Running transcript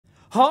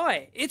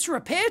Hi, it's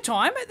repair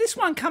time. This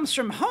one comes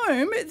from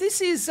home. This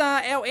is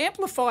our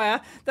amplifier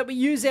that we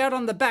use out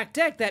on the back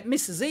deck that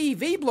Mrs.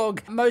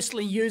 EEVblog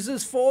mostly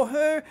uses for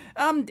her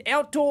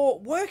outdoor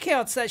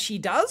workouts that she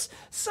does.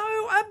 So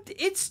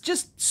it's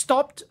just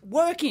stopped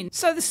working.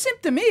 So the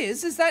symptom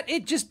is that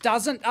it just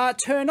doesn't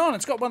turn on.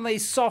 It's got one of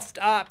these soft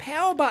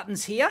power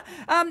buttons here,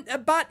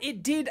 but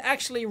it did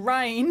actually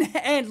rain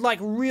and like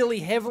really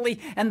heavily,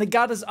 and the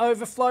gutters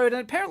overflowed,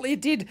 and apparently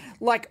it did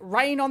like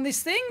rain on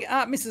this thing.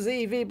 Mrs.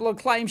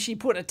 EEVblog claims she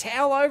put a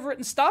towel over it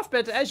and stuff,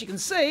 but as you can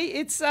see,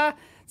 it's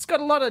got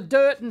a lot of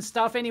dirt and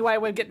stuff. Anyway,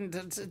 we're getting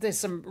there's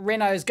some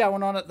renos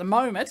going on at the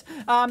moment,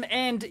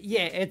 and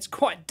yeah, it's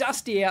quite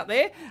dusty out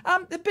there,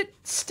 but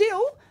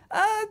still,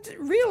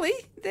 really,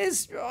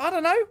 there's, I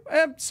don't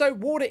know, so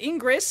water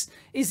ingress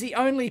is the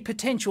only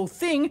potential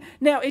thing.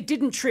 Now, it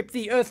didn't trip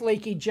the earth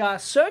leakage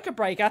circuit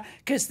breaker,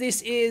 because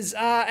this is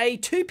a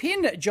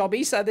 2-pin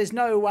jobby, so there's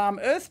no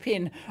earth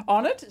pin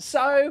on it.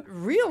 So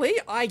really,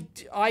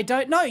 I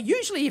don't know.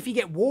 Usually if you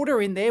get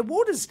water in there,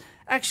 water's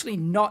actually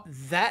not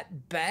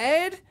that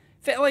bad.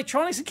 For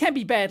electronics, it can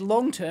be bad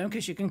long-term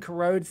because you can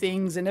corrode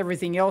things and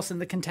everything else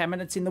and the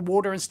contaminants in the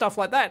water and stuff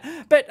like that.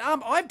 But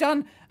I've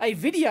done a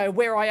video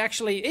where I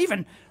actually,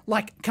 even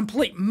like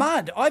complete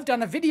mud, I've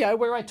done a video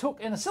where I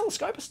took an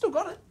oscilloscope, I still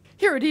got it.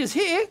 Here it is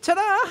here,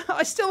 ta-da,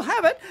 I still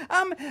have it.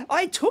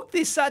 I took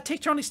this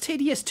Tektronix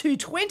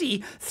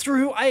TDS220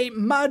 through a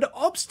mud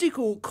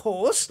obstacle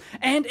course,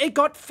 and it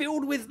got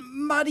filled with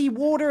muddy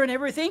water and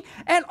everything,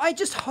 and I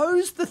just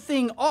hosed the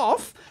thing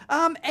off,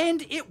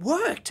 and it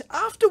worked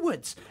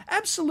afterwards.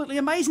 Absolutely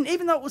amazing,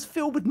 even though it was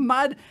filled with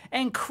mud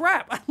and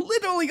crap. I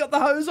literally got the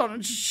hose on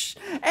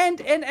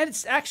and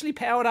it's actually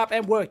powered up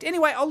and worked.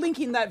 Anyway, I'll link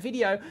in that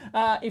video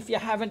if you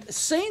haven't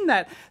seen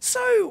that.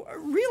 So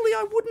really,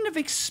 I wouldn't have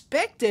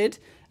expected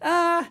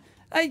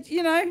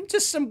you know,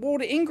 just some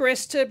water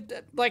ingress to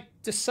like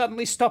just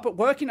suddenly stop it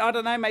working. I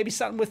don't know, maybe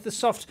something with the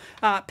soft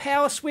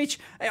power switch.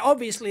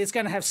 Obviously it's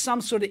going to have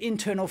some sort of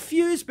internal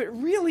fuse, but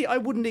really I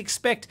wouldn't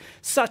expect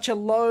such a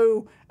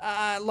low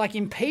like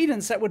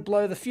impedance that would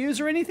blow the fuse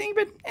or anything.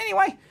 But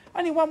anyway,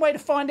 only one way to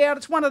find out.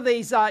 It's one of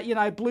these, you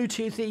know,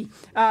 Bluetoothy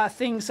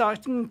things, so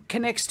it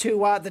connects to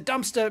the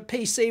dumpster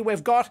PC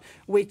we've got,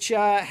 which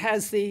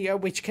has the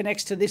which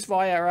connects to this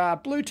via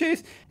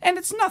Bluetooth, and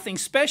it's nothing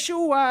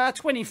special.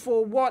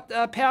 24 watt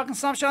power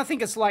consumption. I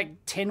think it's like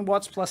 10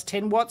 watts plus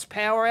 10 watts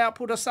power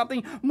output or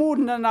something. More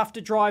than enough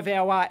to drive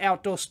our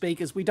outdoor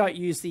speakers. We don't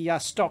use the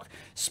stock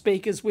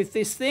speakers with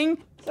this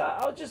thing, so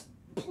I'll just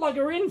plug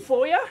her in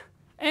for you,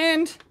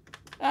 and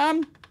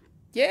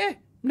yeah,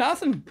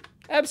 nothing.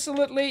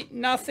 Absolutely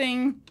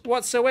nothing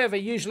whatsoever.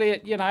 Usually,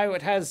 it, you know,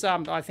 it has,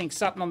 I think,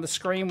 something on the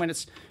screen when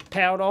it's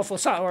powered off, or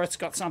so, or it's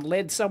got some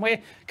LED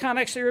somewhere. Can't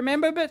actually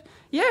remember, but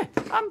yeah,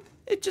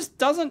 it just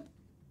doesn't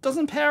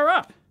power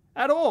up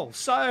at all.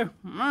 So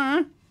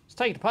let's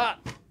take it apart.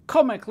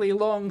 Comically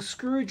long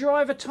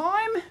screwdriver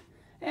time,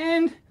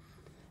 and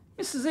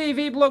Mrs.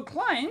 EEVblog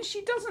claims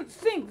she doesn't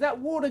think that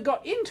water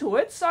got into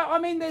it. So I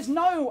mean, there's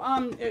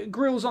no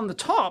grills on the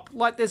top,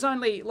 like there's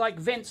only like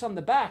vents on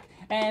the back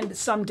and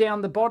some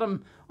down the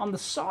bottom on the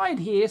side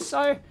here,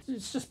 so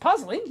it's just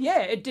puzzling. Yeah,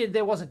 it did.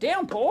 There was a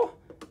downpour,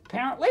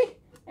 apparently,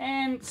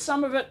 and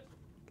some of it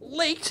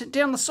leaked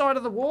down the side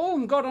of the wall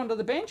and got onto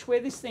the bench where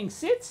this thing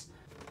sits.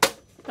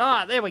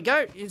 Ah, there we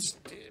go. It's,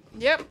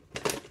 yep.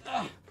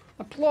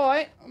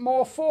 Apply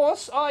more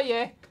force. Oh,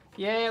 yeah.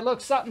 Yeah, look,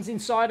 something's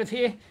inside of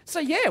here. So,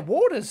 yeah,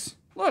 water's,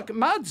 look,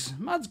 mud's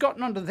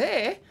gotten onto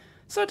there.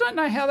 So I don't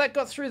know how that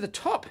got through the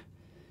top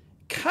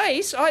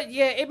case.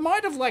 Yeah, it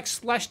might have, like,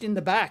 splashed in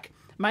the back.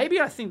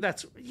 Maybe I think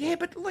that's, yeah,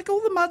 but like all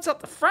the mud's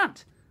up the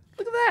front.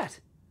 Look at that.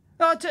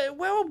 Oh,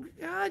 well,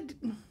 I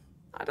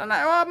don't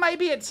know. Oh,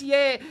 maybe it's,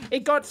 yeah,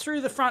 it got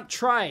through the front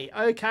tray.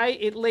 Okay,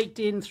 it leaked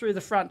in through the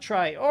front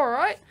tray. All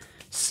right,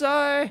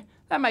 so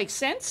that makes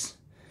sense.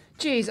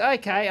 Geez,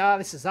 okay,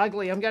 this is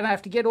ugly. I'm going to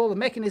have to get all the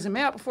mechanism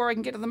out before I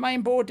can get to the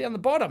main board down the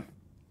bottom.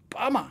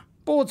 Bummer.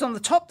 Boards on the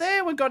top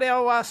there. We've got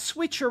our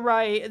switch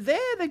array there.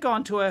 They've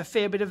gone to a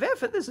fair bit of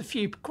effort. There's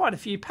quite a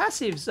few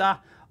passives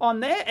on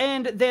there,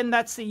 and then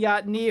that's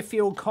the near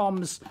field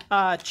comms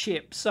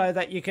chip, so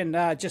that you can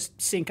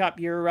just sync up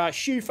your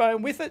shoe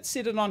phone with it,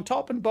 sit it on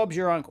top, and Bob's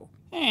your uncle.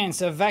 And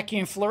it's a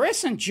vacuum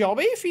fluorescent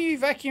jobby for you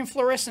vacuum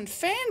fluorescent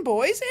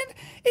fanboys, and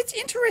it's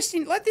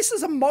interesting, like this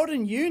is a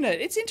modern unit.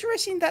 It's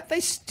interesting that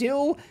they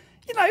still,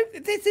 you know,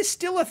 there's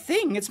still a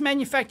thing. It's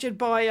manufactured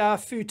by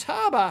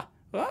Futaba.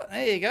 Well,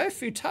 there you go,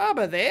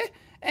 Futaba there.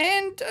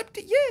 And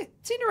yeah,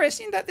 it's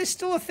interesting that there's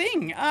still a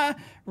thing.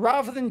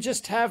 Rather than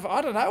just have,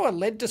 I don't know, a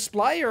LED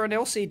display or an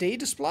LCD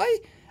display,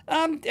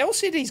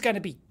 LCD is going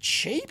to be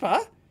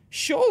cheaper,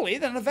 surely,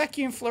 than a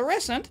vacuum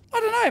fluorescent.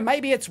 I don't know,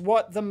 maybe it's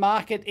what the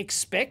market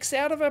expects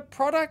out of a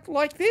product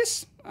like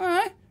this. I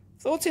don't know.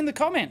 Thoughts in the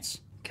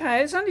comments. Okay,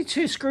 there's only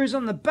 2 screws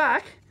on the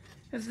back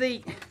of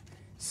the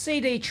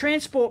CD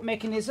transport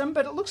mechanism,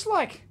 but it looks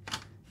like,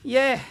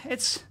 yeah,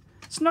 it's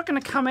not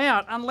going to come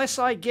out unless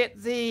I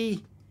get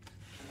the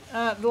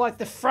like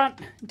the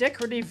front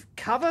decorative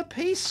cover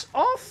piece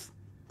off.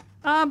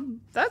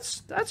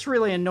 That's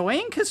really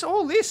annoying, because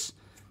all this,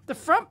 the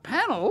front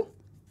panel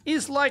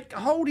is like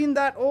holding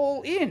that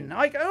all in.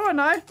 Like, oh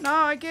no,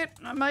 I get,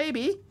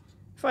 maybe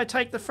if I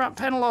take the front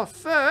panel off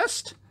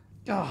first.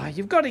 Oh,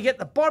 you've got to get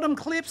the bottom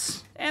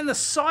clips and the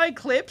side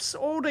clips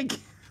all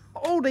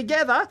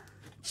together.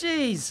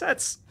 Jeez,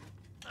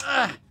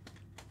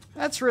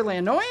 that's really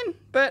annoying,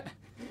 but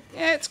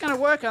yeah, it's going to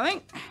work, I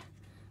think.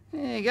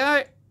 There you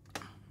go.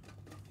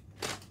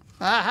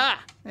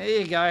 Aha, there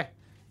you go.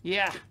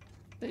 Yeah,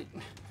 I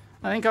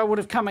think I would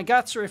have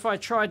come-a-gutsa if I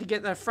tried to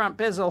get that front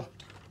bezel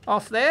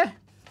off there.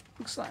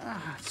 Looks like,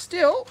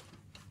 still,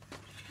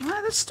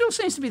 no, that still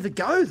seems to be the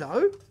go,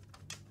 though.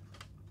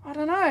 I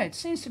don't know, it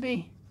seems to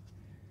be,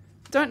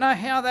 don't know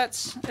how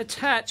that's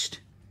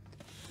attached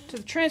to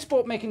the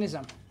transport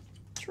mechanism.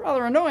 It's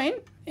rather annoying.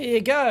 Here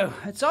you go,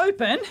 it's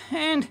open,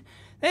 and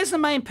there's the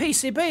main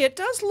PCB. It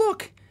does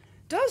look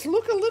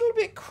a little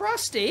bit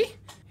crusty.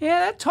 Yeah,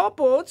 that top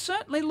board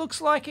certainly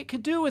looks like it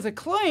could do with a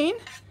clean.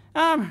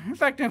 In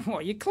fact,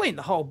 well, you clean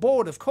the whole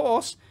board, of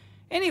course.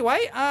 Anyway,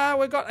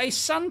 we've got a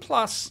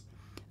SunPlus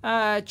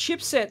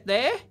chipset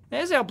there.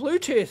 There's our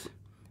Bluetooth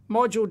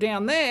module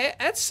down there.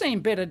 That's seen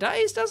better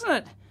days, doesn't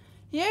it?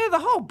 Yeah, the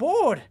whole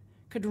board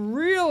could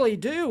really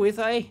do with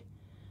a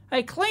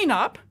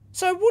cleanup.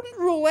 So I wouldn't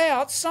rule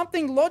out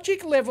something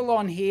logic level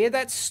on here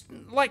that's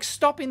like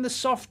stopping the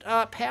soft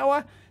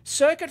power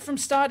circuit from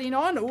starting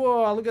on.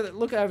 Oh, look at it,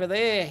 look over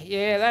there.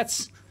 Yeah,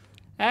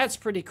 that's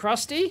pretty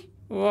crusty.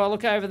 Oh,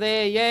 look over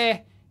there.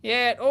 Yeah,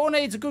 it all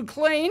needs a good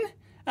clean.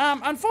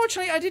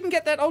 Unfortunately, I didn't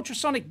get that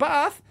ultrasonic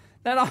bath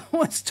that I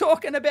was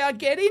talking about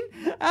getting.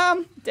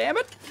 Damn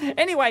it.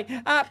 Anyway,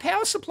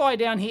 power supply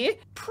down here,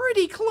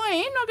 pretty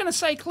clean. Not going to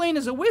say clean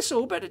as a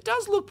whistle, but it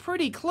does look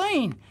pretty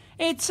clean.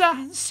 It's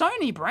a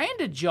Sony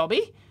branded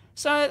jobby,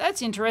 so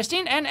that's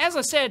interesting. And as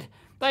I said,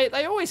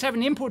 they always have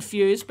an input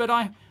fuse, but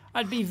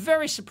I'd be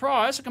very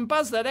surprised. I can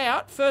buzz that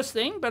out first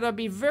thing, but I'd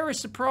be very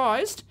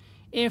surprised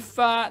if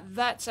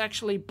that's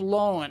actually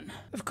blown.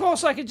 Of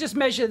course, I could just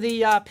measure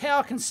the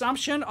power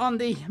consumption on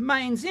the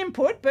mains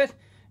input, but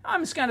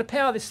I'm just going to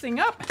power this thing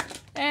up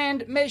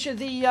and measure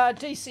the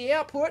DC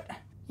output.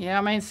 Yeah,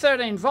 I mean,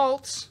 13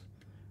 volts.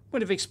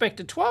 Would have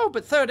expected 12,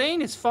 but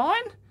 13 is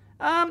fine.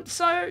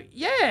 So,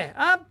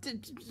 yeah,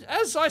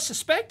 as I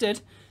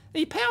suspected,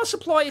 the power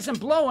supply isn't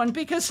blowing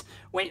because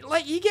when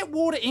you get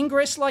water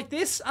ingress like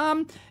this,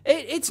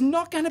 it's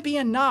not going to be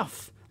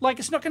enough. Like,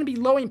 it's not going to be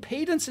low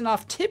impedance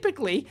enough,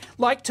 typically,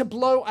 like to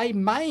blow a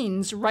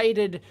mains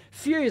rated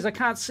fuse. I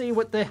can't see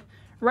what the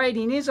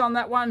rating is on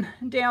that one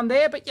down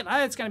there, but you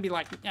know, it's going to be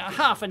like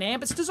half an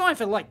amp. It's designed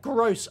for like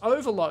gross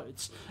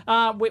overloads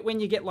when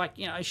you get like,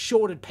 you know, a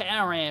shorted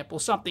power amp or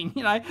something,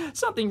 you know,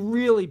 something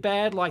really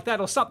bad like that,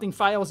 or something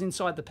fails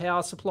inside the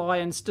power supply,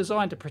 and it's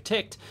designed to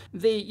protect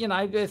the, you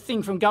know, the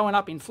thing from going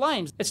up in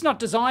flames. It's not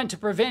designed to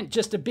prevent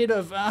just a bit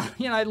of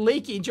you know,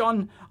 leakage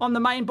on the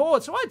main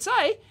board. So I'd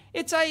say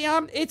it's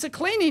a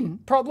cleaning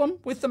problem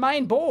with the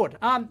main board.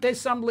 There's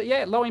some,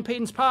 yeah, low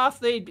impedance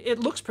path. It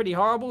looks pretty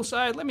horrible,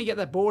 so let me get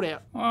that board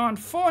out. Well,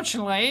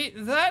 unfortunately,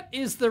 that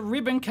is the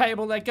ribbon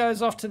cable that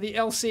goes off to the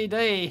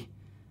LCD.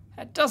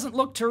 That doesn't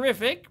look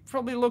terrific.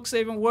 Probably looks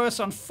even worse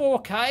on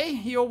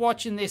 4K. You're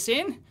watching this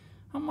in.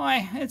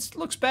 It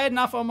looks bad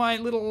enough on my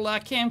little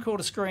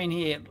camcorder screen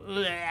here.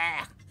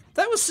 Blah.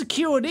 That was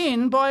secured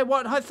in by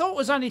what I thought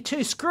was only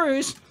 2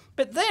 screws,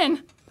 but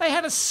then they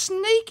had a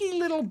sneaky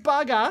little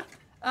bugger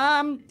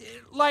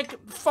like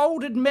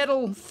folded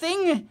metal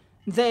thing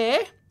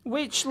there,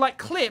 which like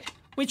clip,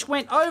 which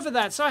went over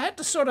that. So I had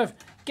to sort of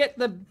get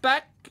the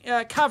back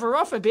cover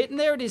off a bit, and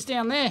there it is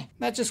down there.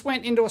 That just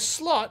went into a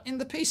slot in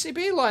the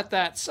PCB like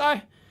that.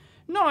 So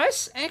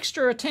nice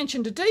extra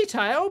attention to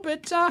detail,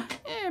 but yeah,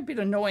 a bit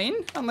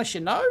annoying unless you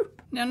know.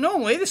 Now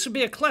normally this would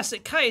be a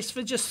classic case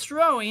for just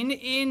throwing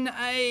in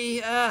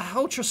a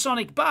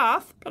ultrasonic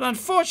bath, but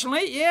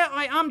unfortunately, yeah,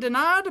 I ummed and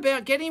ahed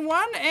about getting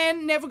one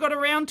and never got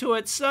around to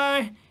it.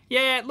 So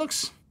yeah, it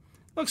looks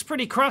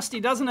pretty crusty,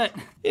 doesn't it?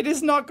 It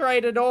is not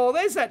great at all.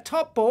 There's that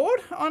top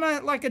board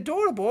on like a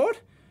daughter board.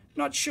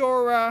 Not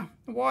sure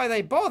why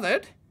they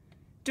bothered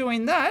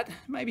doing that.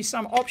 Maybe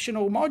some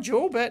optional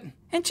module, but...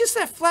 And just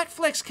that flat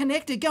flex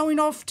connector going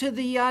off to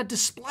the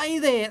display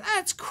there.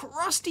 That's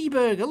crusty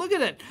burger. Look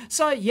at it.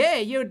 So yeah,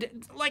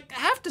 you'd like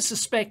have to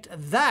suspect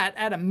that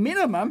at a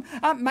minimum.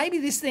 Maybe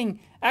this thing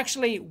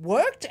actually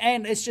worked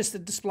and it's just the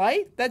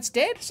display that's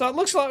dead. So it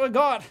looks like we've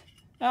got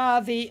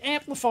the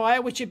amplifier,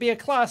 which would be a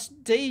Class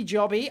D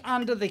jobby,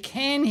 under the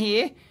can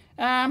here.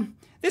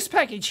 This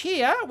package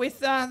here with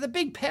the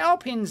big power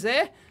pins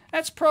there,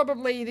 that's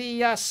probably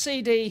the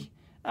CD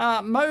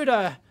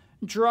motor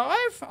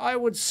drive, I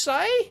would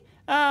say,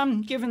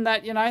 given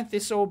that, you know,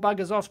 this all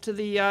buggers off to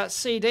the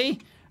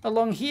CD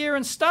along here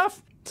and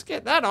stuff. Let's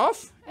get that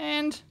off,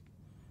 and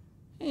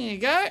there you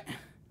go.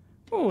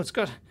 Oh, it's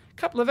got a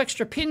couple of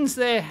extra pins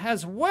there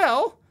as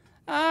well.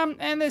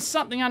 And there's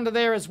something under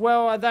there as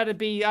well. That'd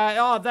be,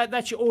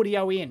 that's your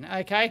audio in,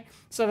 okay?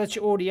 So that's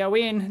your audio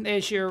in.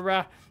 There's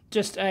your,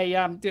 just a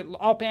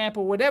op amp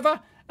or whatever.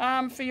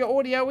 for your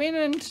audio in,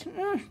 and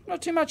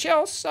not too much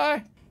else.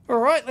 So, all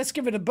right, let's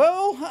give it a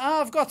whirl.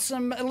 I've got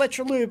some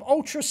Electrolube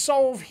Ultra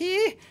Solve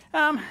here.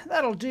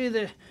 That'll do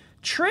the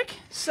trick.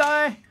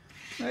 So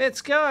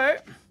let's go,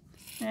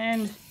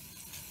 and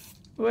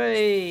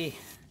look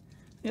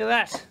at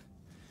that.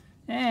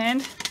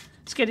 And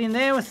let's get in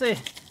there with the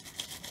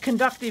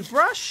conductive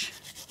brush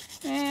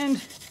and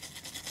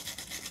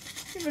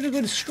give it a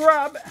good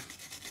scrub.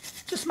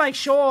 Just make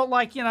sure,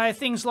 like, you know,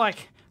 things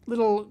like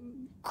little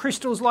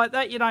crystals like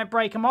that, you don't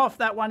break them off.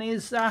 That one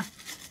is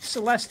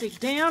celastic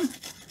down,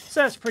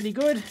 so that's pretty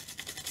good.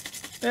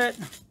 But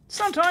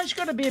sometimes you've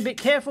got to be a bit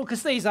careful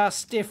because these are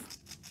stiff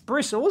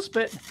bristles,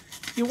 but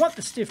you want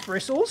the stiff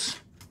bristles.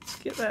 Let's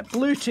get that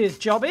Bluetooth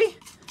jobby.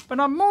 But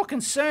I'm more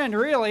concerned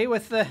really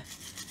with the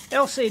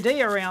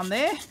LCD around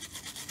there.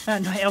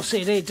 And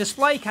LCD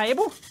display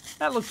cable.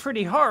 That looked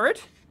pretty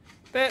horrid.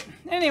 But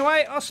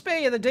anyway, I'll spare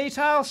you the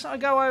details. I'll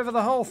go over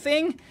the whole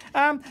thing.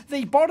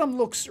 The bottom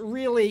looks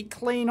really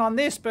clean on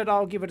this, but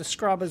I'll give it a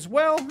scrub as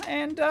well,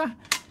 and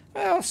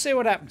I'll see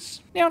what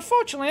happens. Now,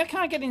 unfortunately, I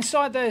can't get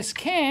inside those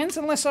cans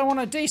unless I want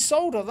to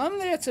desolder them.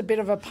 That's a bit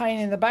of a pain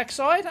in the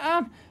backside,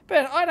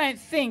 but I don't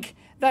think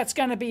that's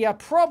going to be a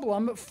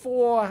problem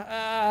for,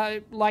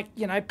 like,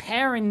 you know,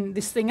 powering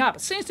this thing up.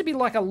 It seems to be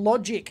like a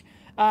logic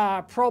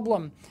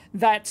problem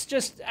that's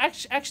just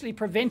actually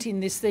preventing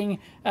this thing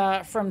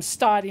from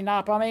starting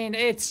up. I mean,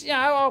 it's, you know,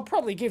 I'll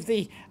probably give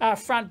the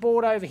front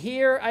board over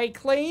here a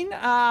clean.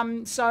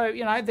 So,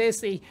 you know, there's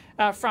the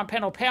front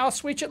panel power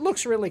switch. It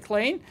looks really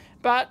clean,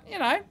 but, you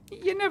know,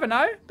 you never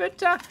know.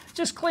 But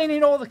just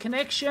cleaning all the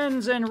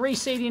connections and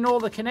reseating all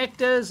the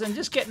connectors and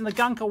just getting the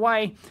gunk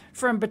away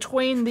from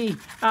between the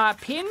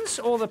pins,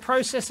 or the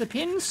processor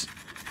pins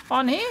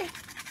on here,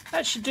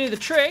 that should do the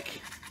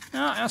trick. Oh,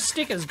 our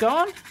sticker's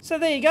gone. So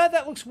there you go,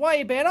 that looks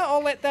way better.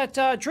 I'll let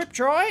that drip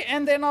dry,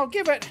 and then I'll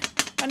give it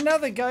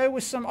another go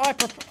with some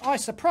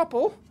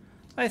isopropyl,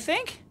 I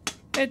think.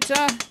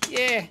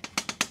 Yeah,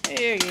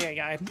 there you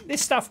go.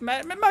 This stuff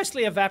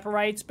mostly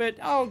evaporates, but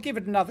I'll give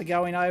it another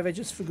going over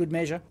just for good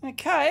measure.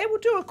 Okay, we'll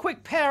do a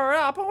quick power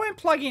up. I won't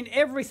plug in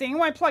everything. I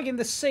won't plug in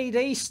the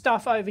CD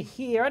stuff over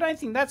here. I don't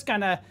think that's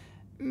going to...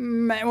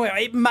 Well,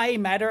 it may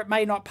matter. It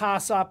may not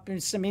pass up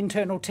in some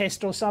internal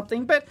test or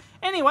something. But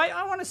anyway,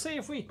 I want to see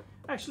if we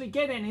actually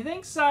get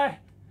anything. So,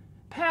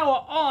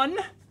 power on,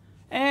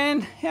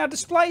 and our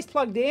display's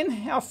plugged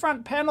in. Our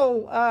front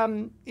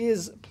panel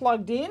is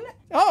plugged in.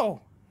 Oh,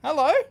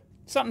 hello.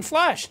 Something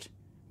flashed.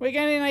 We're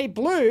getting a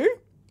blue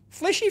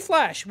flishy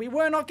flash. We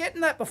were not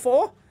getting that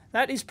before.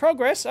 That is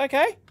progress.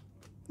 Okay,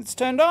 it's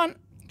turned on.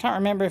 Can't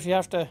remember if you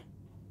have to...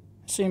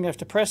 Assume you have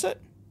to press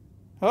it.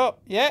 Oh,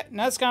 yeah,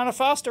 no, it's going at a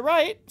faster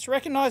rate. It's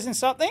recognising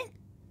something.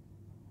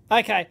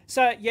 Okay,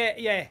 so,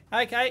 yeah,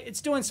 okay,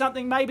 it's doing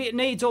something. Maybe it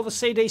needs all the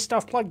CD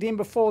stuff plugged in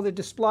before the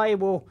display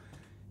will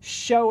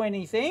show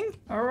anything.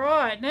 All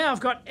right, now I've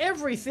got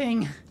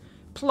everything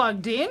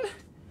plugged in.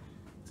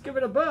 Let's give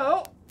it a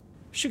whirl.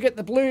 Should get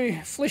the blue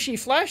flishy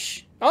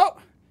flash. Oh,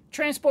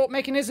 transport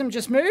mechanism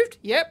just moved.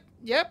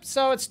 Yep,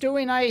 so it's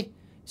doing a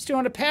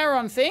power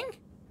on thing.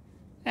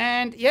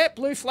 And, yep,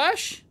 blue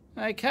flash.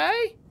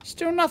 Okay,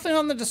 still nothing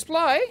on the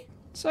display.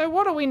 So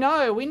what do we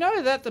know? We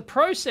know that the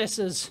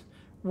processor's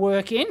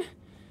working,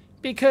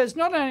 because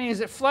not only is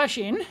it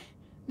flashing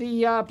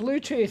the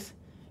Bluetooth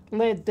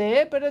LED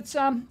there, but it's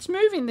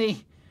moving the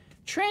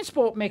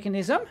transport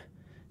mechanism.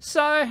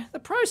 So the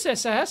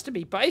processor has to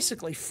be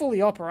basically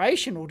fully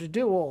operational to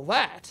do all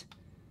that.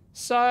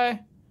 So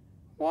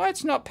why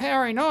it's not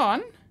powering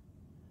on,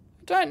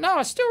 I don't know.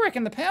 I still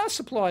reckon the power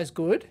supply is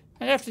good.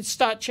 I'd have to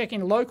start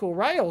checking local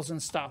rails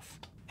and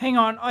stuff. Hang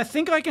on, I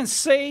think I can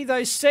see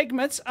those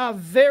segments are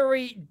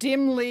very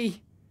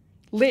dimly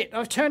lit.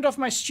 I've turned off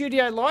my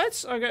studio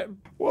lights. I go,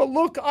 well,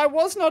 look, I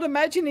was not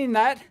imagining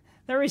that.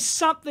 There is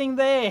something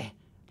there.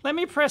 Let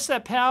me press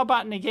that power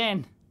button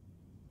again.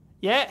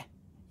 Yeah.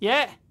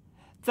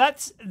 That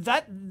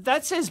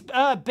says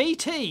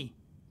BT.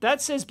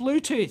 That says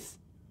Bluetooth.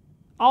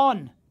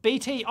 On.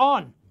 BT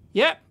on.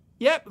 Yep.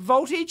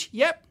 Voltage.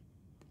 Yep.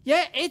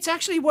 Yeah, it's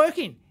actually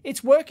working.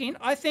 It's working.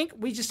 I think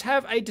we just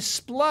have a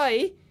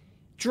display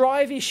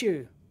drive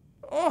issue.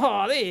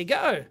 Oh, there you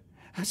go.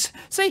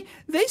 See,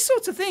 these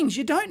sorts of things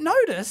you don't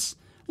notice.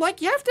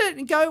 Like, you have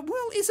to go,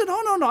 well, is it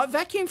on or not?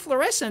 Vacuum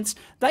fluorescents,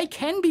 they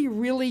can be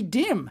really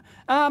dim.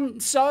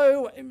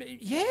 So,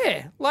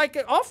 yeah, like,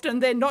 often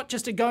they're not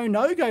just a go,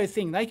 no-go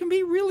thing. They can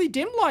be really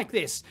dim like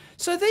this.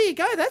 So there you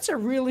go. That's a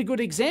really good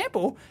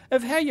example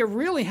of how you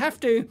really have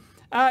to,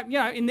 you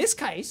know, in this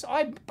case,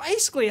 I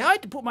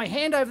had to put my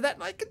hand over that.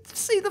 I could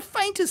see the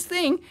faintest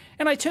thing,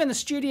 and I turn the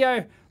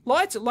studio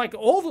lights, like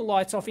all the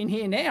lights off in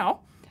here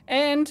now,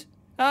 and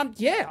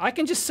yeah, I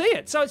can just see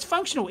it. So it's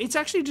functional. It's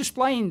actually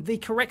displaying the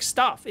correct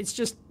stuff. It's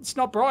just, it's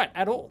not bright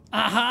at all.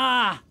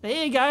 Aha,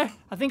 there you go.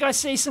 I think I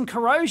see some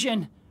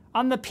corrosion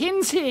on the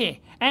pins here,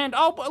 And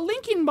I'll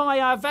link in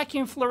my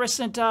vacuum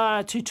fluorescent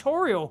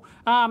tutorial.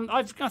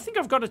 I think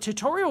I've got a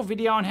tutorial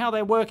video on how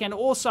they work, and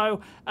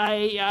also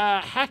a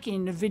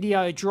hacking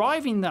video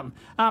driving them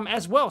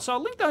as well. So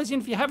I'll link those in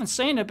if you haven't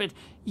seen it. But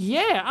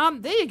yeah,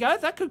 there you go.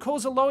 That could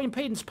cause a low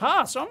impedance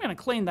pass. So I'm going to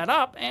clean that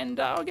up, and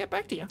I'll get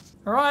back to you.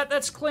 All right,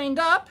 that's cleaned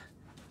up.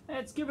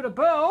 Let's give it a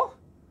burl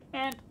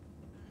and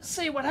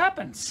see what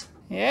happens.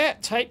 Yeah,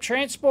 tape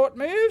transport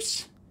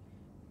moves.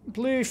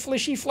 Blue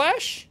flishy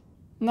flash.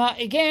 Now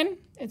again,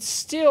 it's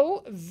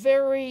still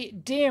very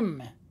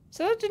dim.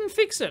 So that didn't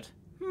fix it.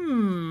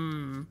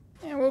 And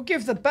we'll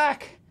give the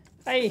back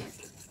a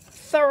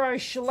thorough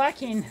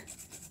shellacking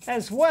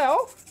as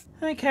well.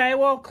 Okay,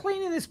 well,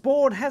 cleaning this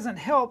board hasn't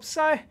helped,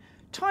 so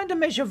time to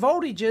measure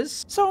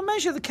voltages. So I'll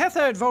measure the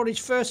cathode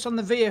voltage first on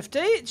the VFD.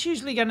 It's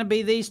usually going to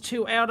be these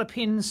two outer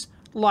pins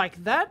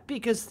like that,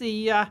 because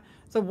the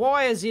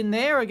wires in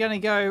there are going to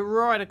go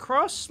right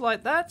across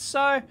like that.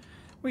 So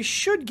we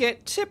should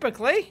get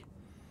typically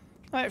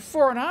like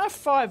 4.5,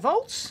 5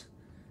 volts,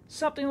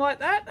 something like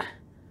that.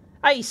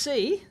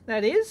 AC,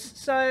 that is.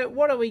 So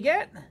what do we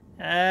get?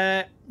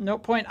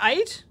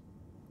 0.8.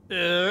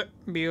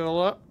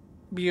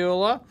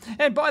 Bueller.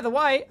 And by the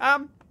way,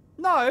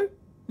 no,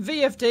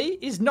 VFD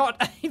is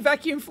not a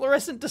vacuum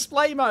fluorescent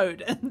display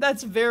mode, and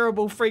that's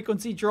variable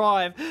frequency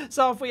drive.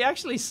 So if we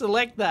actually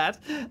select that,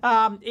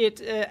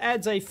 it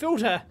adds a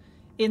filter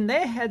in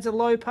there, adds a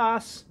low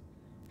pass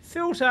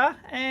filter,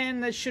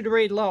 and it should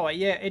read lower.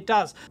 Yeah, it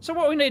does. So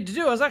what we need to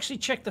do is actually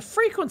check the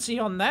frequency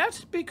on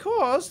that,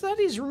 because that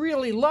is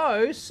really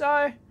low.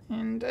 So,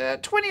 and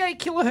 28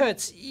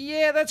 kilohertz.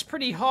 Yeah, that's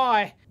pretty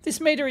high. This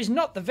meter is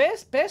not the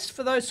best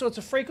for those sorts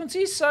of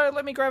frequencies, so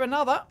let me grab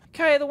another.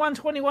 Okay, the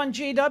 121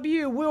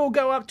 GW will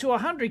go up to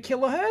 100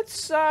 kilohertz,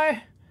 so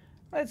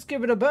let's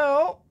give it a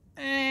burl.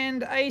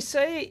 And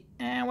AC,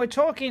 and we're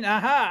talking,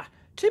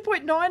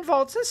 2.9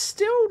 volts. That's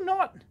still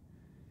not,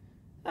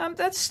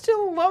 that's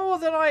still lower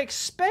than I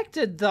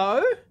expected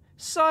though.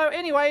 So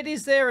anyway, it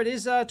is there. It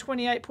is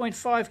 28.5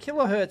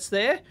 kilohertz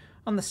there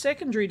on the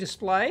secondary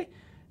display.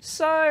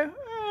 So,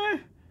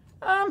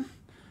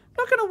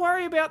 not going to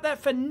worry about that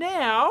for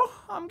now.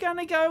 I'm going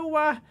to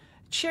go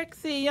check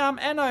the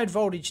anode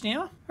voltage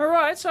now.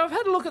 Alright, so I've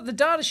had a look at the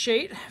data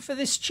sheet for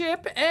this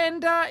chip,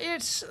 and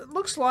it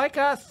looks like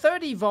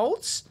 30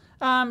 volts,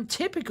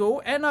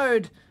 typical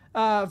anode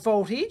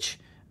voltage.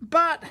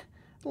 But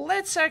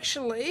let's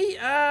actually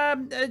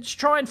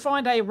try and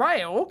find a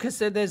rail, because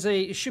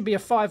there should be a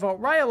 5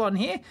 volt rail on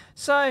here.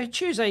 So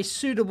choose a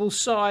suitable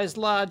size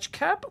large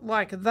cap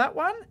like that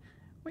one.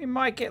 We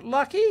might get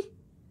lucky.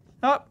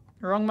 Oh,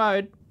 wrong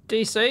mode.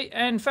 DC.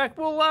 In fact,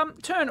 we'll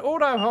turn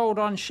auto hold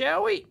on,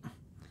 shall we?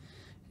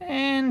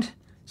 And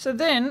so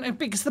then,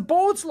 because the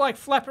board's like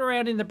flapping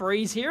around in the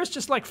breeze here, it's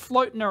just like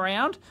floating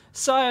around.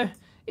 So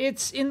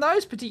it's in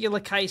those particular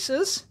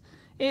cases,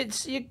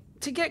 to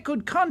get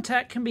good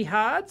contact can be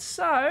hard.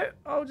 So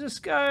I'll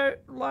just go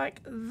like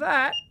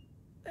that,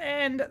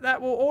 and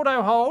that will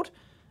auto hold,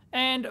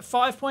 and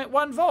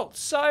 5.1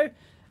 volts. So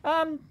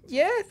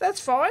yeah,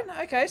 that's fine.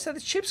 Okay, so the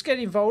chip's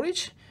getting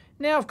voltage.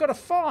 Now I've got to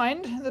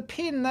find the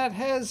pin that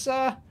has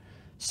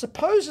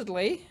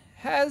supposedly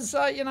has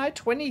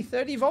 20,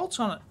 30 volts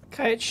on it.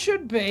 Okay, it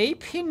should be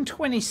pin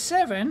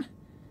 27,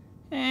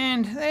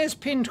 and there's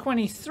pin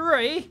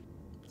 23.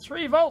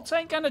 3 volts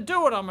ain't going to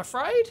do it, I'm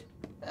afraid.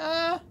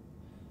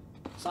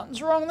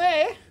 Something's wrong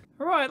there.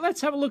 All right, let's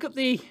have a look at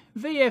the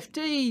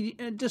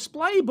VFD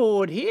display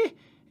board here.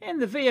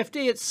 And the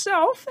VFD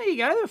itself, there you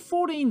go, the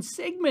 14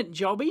 segment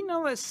jobby,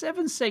 no, that's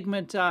 7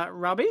 segment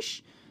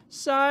rubbish.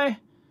 So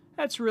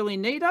that's really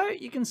neato.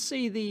 You can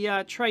see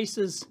the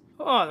traces.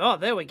 Oh,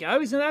 there we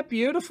go. Isn't that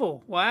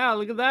beautiful? Wow,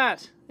 look at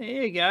that.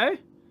 There you go.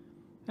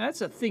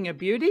 That's a thing of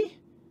beauty.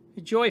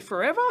 A joy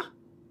forever.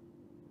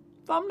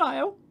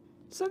 Thumbnail.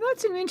 So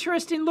that's an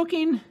interesting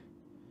looking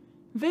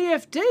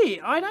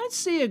VFD. I don't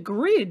see a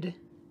grid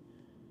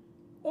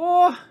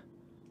or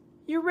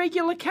your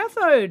regular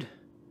cathode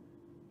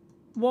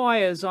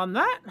wires on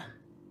that.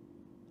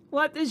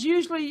 Like there's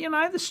usually,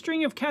 the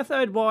string of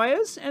cathode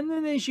wires, and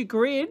then there's your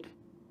grid.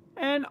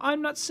 And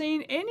I'm not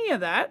seeing any of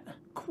that.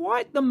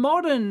 Quite the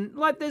modern,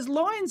 like there's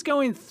lines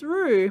going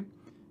through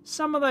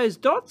some of those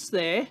dots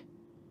there.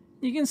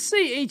 You can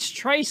see each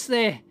trace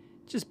there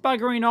just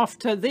buggering off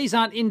to, these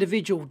aren't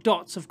individual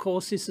dots, of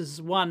course. This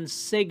is one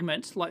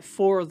segment, like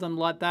 4 of them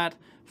like that,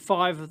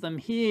 5 of them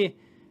here,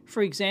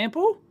 for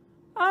example.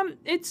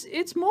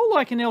 It's more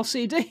like an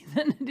LCD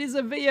than it is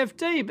a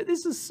VFD, but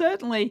this is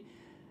certainly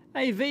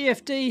a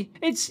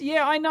VFD.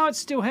 Yeah, I know it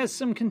still has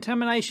some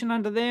contamination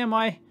under there.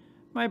 My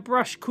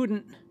brush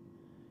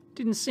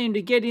didn't seem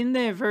to get in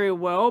there very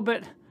well,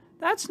 but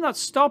that's not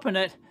stopping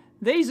it.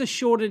 These are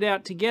shorted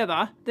out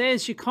together.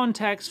 There's your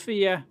contacts for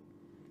your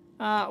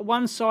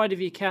one side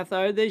of your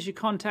cathode. There's your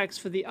contacts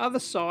for the other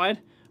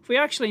side. If we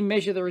actually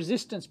measure the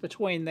resistance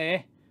between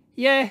there,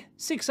 yeah,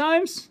 6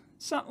 ohms,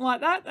 something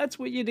like that. That's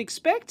what you'd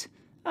expect.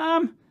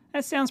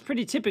 That sounds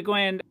pretty typical.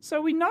 And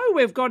so we know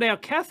we've got our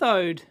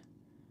cathode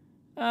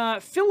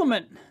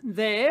filament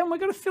there, and we've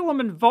got a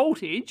filament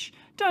voltage.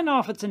 Don't know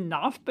if it's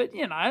enough, but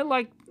you know,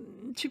 like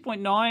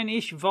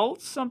 2.9-ish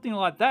volts, something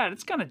like that.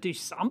 It's going to do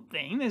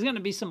something. There's going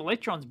to be some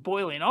electrons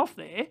boiling off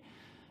there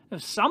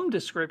of some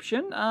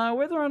description.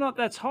 Whether or not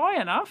that's high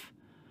enough,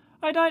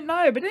 I don't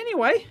know. But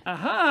anyway,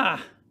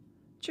 aha,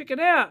 check it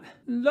out.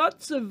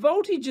 Lots of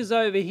voltages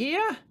over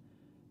here.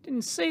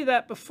 Didn't see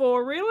that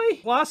before, really.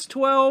 Plus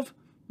 12,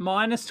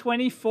 minus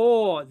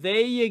 24. There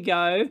you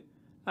go.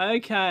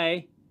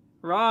 Okay,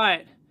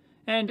 right.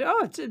 And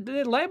oh,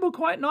 they're labeled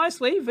quite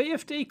nicely.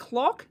 VFD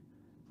clock.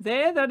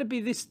 There, that'd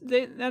be this.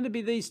 That'd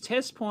be these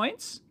test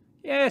points.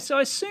 Yeah, so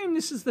I assume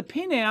this is the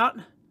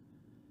pinout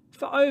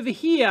for over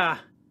here.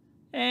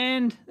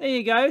 And there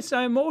you go.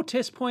 So more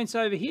test points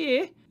over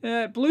here.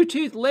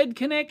 Bluetooth LED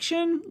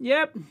connection.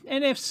 Yep.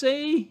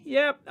 NFC.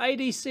 Yep.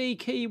 ADC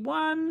key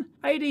 1.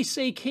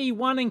 ADC key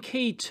 1 and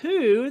key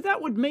 2.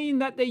 That would mean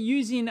that they're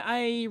using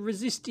a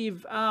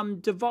resistive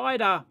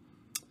divider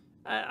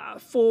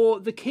for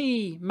the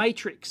key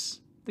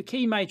matrix. The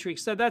key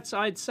matrix. So that's,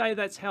 I'd say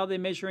that's how they're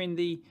measuring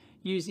the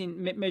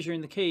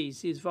measuring the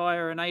keys, is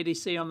via an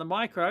ADC on the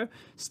micro.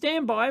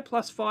 Standby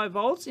plus 5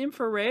 volts,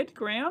 infrared,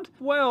 ground.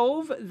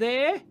 12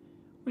 there.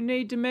 We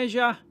need to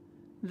measure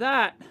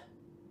that.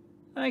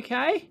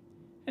 Okay.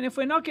 And if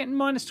we're not getting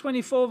minus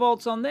 24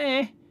 volts on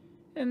there,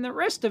 then the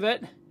rest of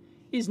it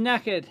is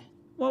knackered.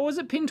 What was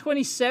it? Pin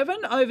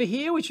 27 over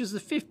here, which was the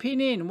 5th pin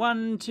in.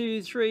 1,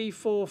 2, 3,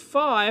 4,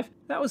 5.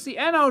 That was the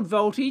anode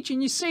voltage,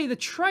 and you see the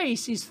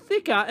trace is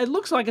thicker. It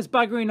looks like it's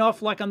buggering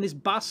off like on this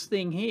bus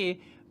thing here,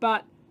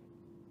 but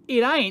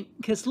it ain't,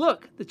 because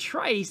look, the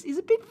trace is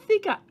a bit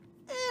thicker.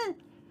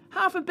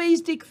 Half a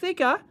bee's dick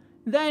thicker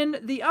than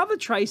the other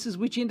traces,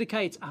 which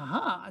indicates,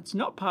 aha, it's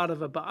not part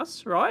of a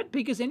bus, right?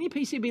 Because any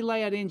PCB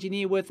layout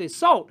engineer worth their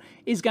salt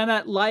is going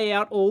to lay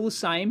out all the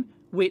same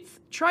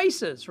width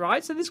traces,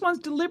 right? So this one's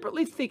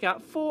deliberately thicker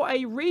for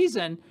a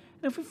reason.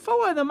 And if we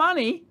follow the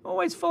money,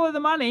 always follow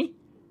the money,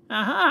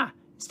 aha,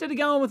 instead of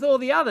going with all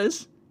the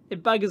others,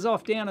 it buggers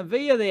off down a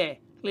via there.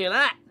 Look at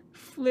that.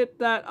 Flip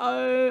that.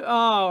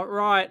 Oh,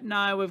 right.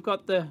 No, we've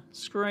got the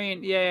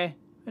screen. Yeah,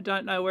 I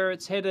don't know where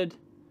it's headed.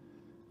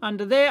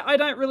 Under there, I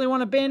don't really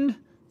want to bend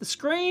the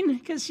screen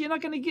because you're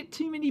not going to get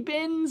too many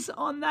bends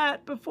on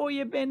that before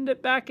you bend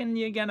it back and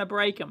you're going to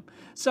break them.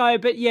 So,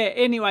 but yeah,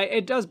 anyway,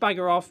 it does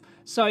bugger off.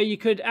 So you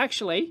could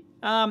actually,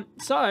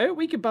 so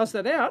we could buzz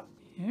that out.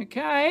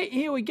 Okay,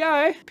 here we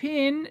go.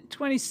 Pin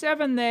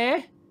 27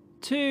 there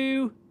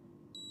to...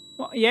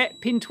 well, yeah,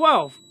 pin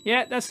 12.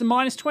 Yeah, that's the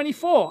minus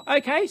 24.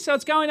 Okay, so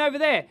it's going over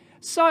there.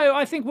 So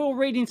I think we were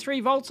reading 3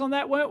 volts on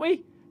that, weren't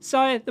we?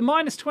 So the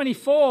minus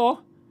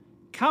 24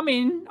 come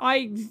in.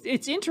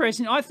 It's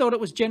interesting. I thought it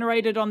was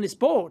generated on this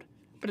board,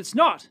 but it's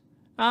not.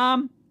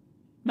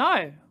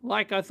 No,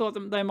 like I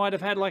thought they might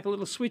have had like a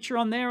little switcher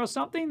on there or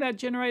something that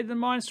generated the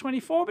minus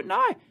 24, but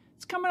no,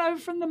 it's coming over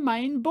from the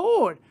main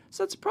board.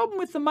 So it's a problem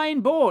with the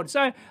main board.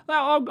 So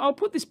I'll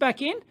put this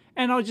back in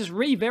and I'll just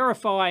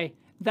re-verify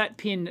that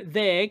pin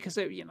there, because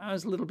it, you know, it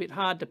was a little bit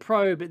hard to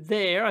probe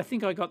there. I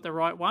think I got the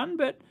right one,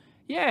 but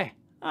yeah,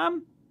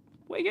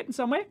 we're getting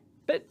somewhere.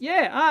 But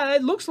yeah,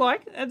 it looks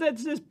like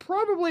there's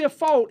probably a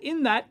fault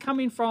in that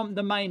coming from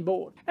the main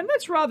board. And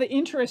that's rather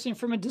interesting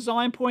from a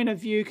design point of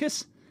view,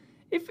 because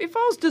if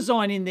I was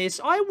designing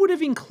this, I would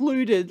have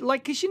included,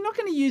 like, because you're not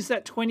going to use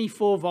that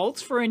 24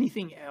 volts for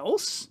anything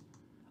else,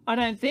 I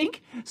don't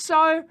think.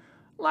 So,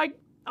 like,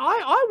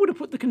 I would have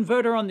put the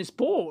converter on this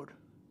board,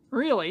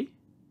 really.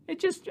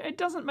 It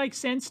doesn't make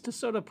sense to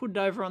sort of put it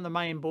over on the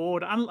main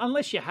board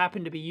unless you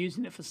happen to be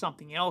using it for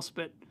something else,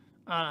 but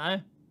I don't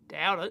know,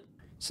 doubt it.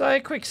 So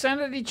quick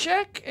sanity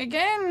check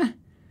again.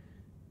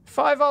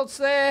 5 volts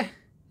there,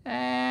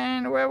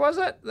 and where was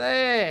it?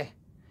 There.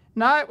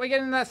 No, we're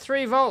getting that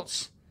 3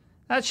 volts.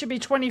 That should be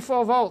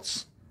 24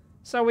 volts.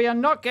 So we are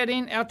not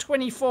getting our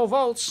 24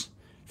 volts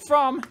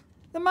from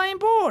the main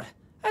board.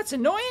 That's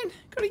annoying.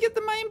 Got to get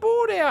the main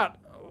board out.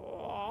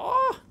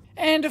 Oh.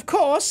 And of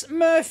course,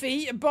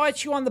 Murphy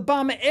bites you on the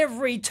bum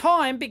every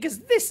time, because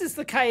this is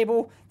the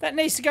cable that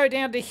needs to go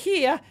down to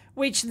here,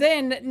 which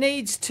then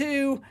needs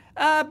to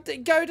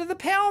go to the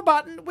power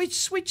button, which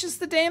switches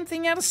the damn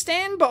thing out of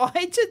standby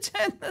to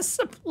turn the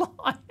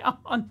supply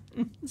on.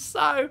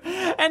 So,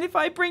 and if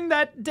I bring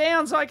that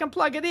down so I can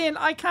plug it in,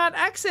 I can't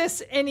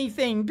access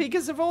anything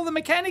because of all the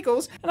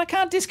mechanicals, and I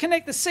can't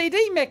disconnect the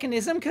CD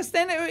mechanism because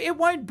then it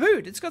won't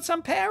boot. It's got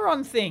some power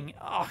on thing.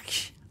 Oh,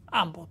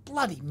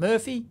 bloody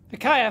Murphy.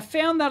 Okay, I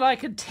found that I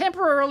could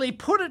temporarily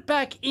put it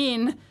back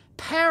in,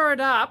 power it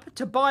up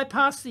to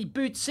bypass the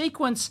boot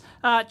sequence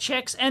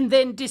checks, and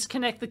then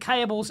disconnect the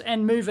cables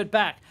and move it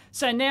back.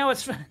 So now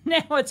it's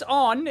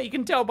on. You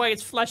can tell by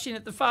it's flashing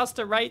at the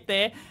faster rate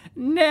there.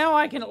 Now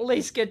I can at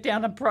least get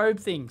down and probe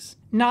things.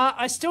 Nah,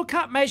 I still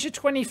can't measure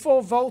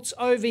 24 volts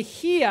over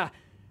here.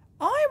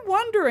 I'm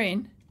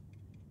wondering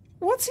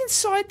what's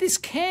inside this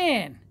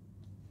can,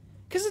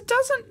 because it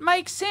doesn't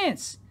make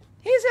sense.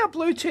 Here's our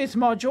Bluetooth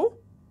module,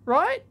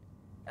 right?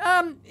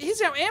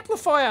 Here's our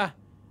amplifier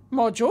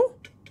module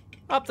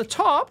up the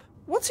top.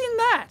 What's in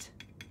that?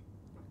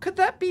 Could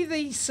that be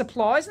the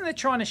supplies and they're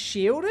trying to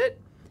shield it?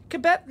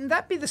 Could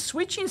that be the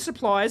switching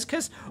supplies?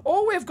 Because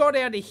all we've got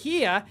out of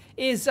here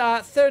is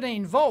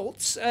 13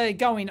 volts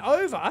going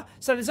over.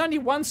 So there's only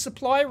one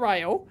supply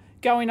rail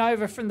going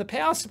over from the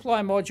power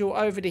supply module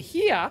over to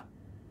here.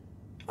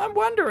 I'm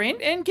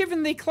wondering, and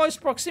given the close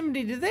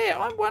proximity to there,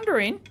 I'm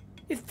wondering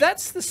if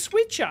that's the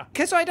switcher.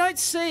 Because I don't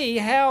see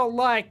how,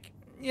 like,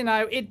 you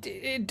know,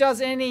 it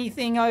does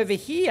anything over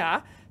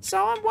here.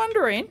 So I'm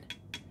wondering,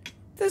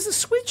 there's a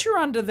switcher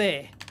under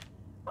there.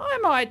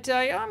 I'm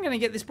going to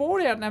get this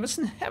board out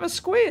and have a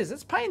squeeze.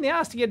 It's a pain in the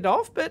ass to get it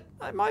off, but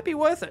it might be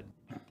worth it.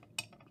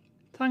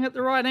 Tongue at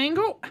the right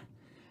angle.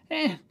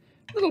 And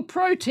little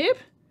pro tip,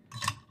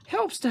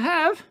 helps to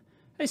have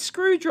a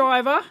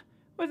screwdriver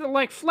with a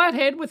like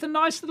flathead with a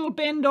nice little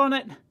bend on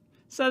it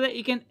so that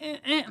you can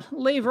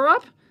lever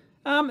up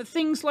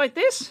things like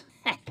this.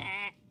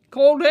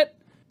 Called it.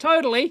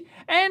 Totally.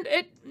 And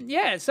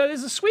so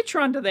there's a switcher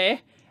under there,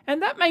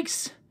 and that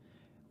makes...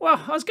 Well,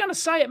 I was going to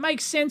say it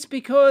makes sense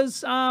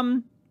because,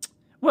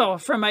 well,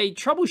 from a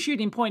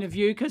troubleshooting point of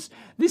view, because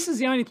this is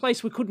the only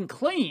place we couldn't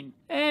clean.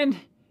 And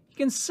you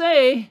can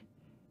see,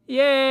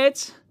 yeah,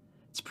 it's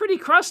pretty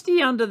crusty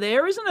under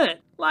there, isn't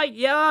it? Like,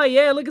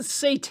 yeah, look at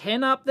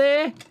C10 up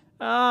there.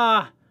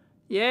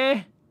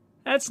 Yeah,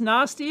 that's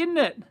nasty, isn't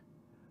it?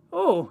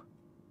 Oh,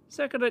 is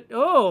that got a,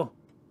 oh,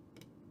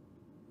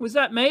 was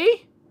that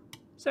me?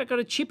 Has that got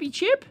a chippy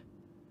chip?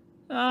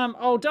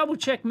 I'll double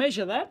check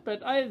measure that,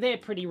 but they're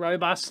pretty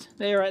robust.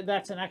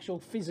 That's an actual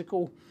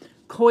physical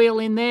coil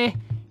in there.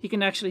 You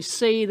can actually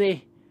see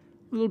the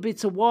little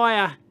bits of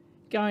wire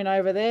going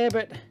over there,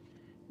 but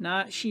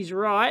no, she's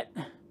right.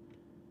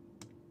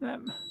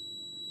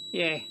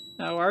 Yeah,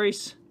 no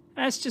worries.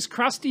 That's just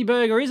crusty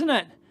burger, isn't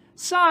it?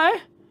 So, I'm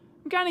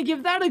going to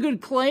give that a good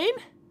clean,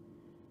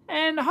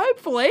 and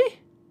hopefully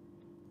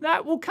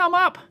that will come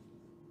up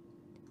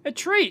a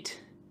treat.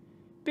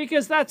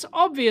 Because that's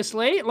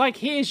obviously, like,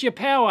 here's your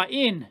power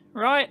in,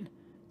 right?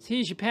 So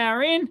here's your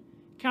power in,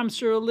 comes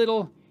through a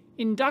little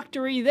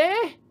inductory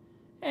there,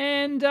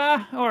 and,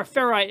 or a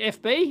ferrite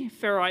FB,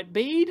 ferrite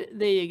bead,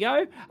 there you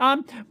go.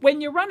 When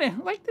you're running,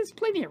 like, there's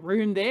plenty of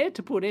room there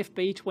to put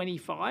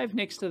FB25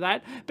 next to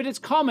that, but it's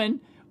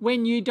common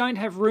when you don't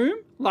have room,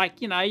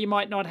 like, you know, you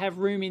might not have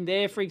room in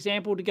there, for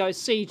example, to go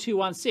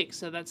C216,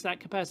 so that's that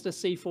capacitor,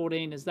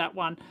 C14 is that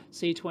one,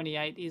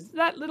 C28 is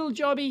that little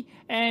jobby,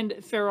 and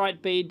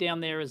ferrite bead down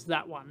there is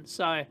that one.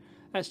 So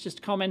that's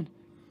just common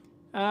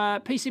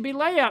PCB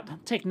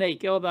layout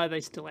technique, although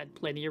they still had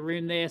plenty of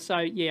room there. So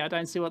yeah, I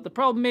don't see what the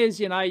problem is.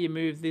 You know, you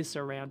move this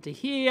around to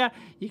here,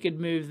 you could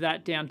move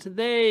that down to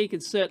there, you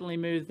could certainly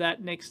move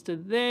that next to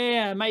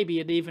there,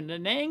 maybe at even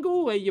an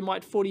angle where you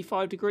might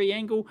 45-degree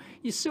angle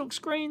your silk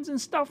screens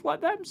and stuff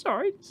like that. I'm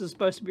sorry, this is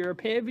supposed to be a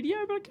repair video,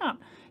 but I can't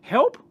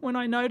help when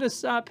I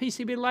notice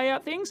PCB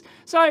layout things.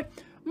 So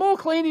more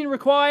cleaning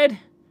required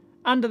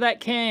under that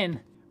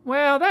can.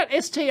 Wow, that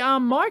ST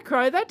Arm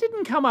Micro, that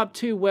didn't come up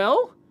too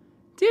well,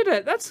 did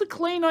it? That's the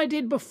clean I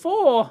did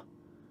before.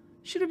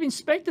 Should have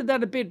inspected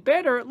that a bit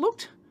better. It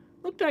looked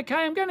okay.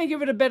 I'm going to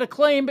give it a better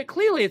clean, but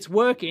clearly it's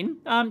working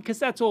because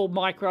that's all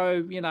micro,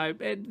 you know,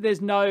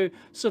 there's no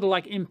sort of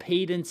like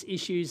impedance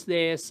issues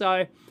there.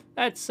 So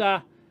that's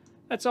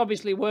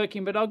obviously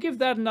working, but I'll give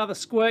that another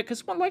squirt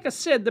because, well, like I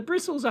said, the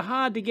bristles are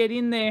hard to get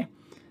in there.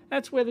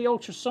 That's where the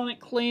ultrasonic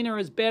cleaner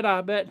is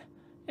better, but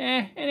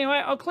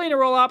anyway, I'll clean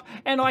it all up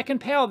and I can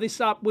power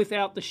this up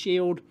without the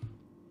shield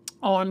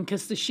on,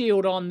 because the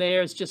shield on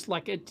there is just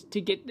like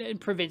to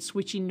prevent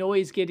switching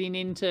noise getting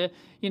into,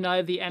 you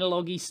know, the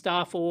analogy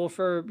stuff, or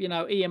for, you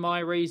know,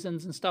 EMI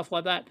reasons and stuff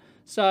like that.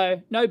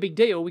 So no big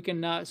deal, we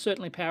can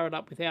certainly power it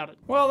up without it.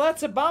 Well,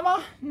 that's a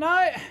bummer.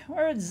 No,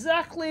 we're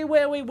exactly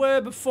where we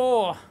were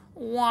before.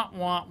 Wah,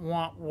 wah,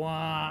 wah,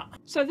 wah.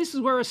 So this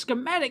is where a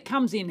schematic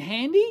comes in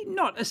handy.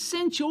 Not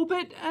essential,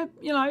 but,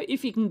 you know,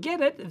 if you can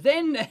get it,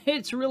 then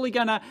it's really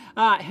going to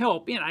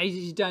help. You know,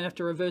 you don't have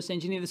to reverse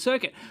engineer the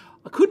circuit.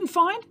 I couldn't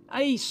find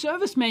a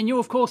service manual.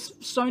 Of course,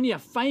 Sony are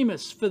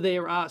famous for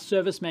their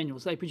service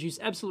manuals. They produce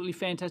absolutely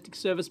fantastic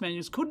service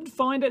manuals. Couldn't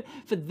find it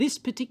for this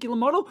particular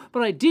model,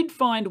 but I did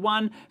find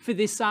one for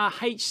this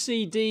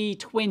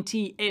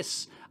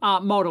HCD-20S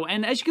model.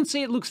 And as you can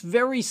see, it looks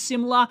very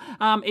similar.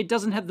 It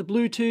doesn't have the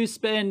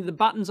Bluetooth, and the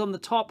buttons on the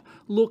top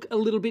look a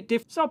little bit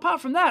different. So apart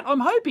from that,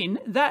 I'm hoping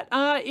that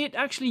it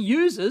actually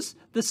uses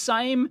the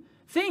same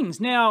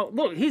things. Now,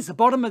 look, here's the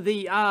bottom of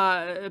the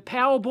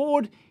power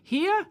board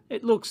here.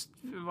 It looks,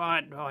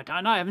 I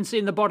don't know, I haven't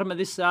seen the bottom of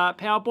this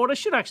power board. I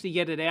should actually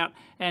get it out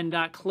and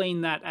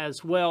clean that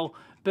as well.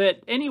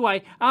 But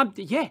anyway,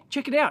 yeah,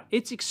 check it out.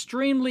 It's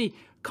extremely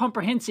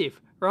comprehensive,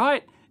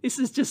 right? This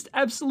is just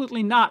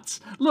absolutely nuts.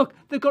 Look,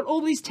 they've got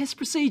all these test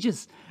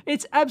procedures.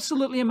 It's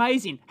absolutely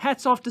amazing.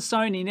 Hats off to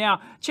Sony.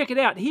 Now, check it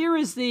out. Here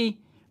is the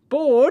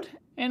board,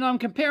 and I'm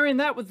comparing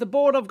that with the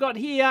board I've got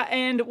here,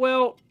 and,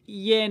 well,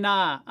 yeah,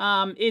 nah,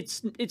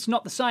 it's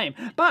not the same.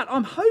 But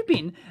I'm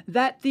hoping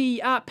that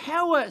the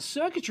power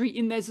circuitry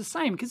in there's the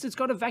same, because it's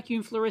got a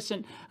vacuum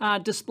fluorescent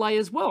display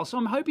as well. So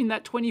I'm hoping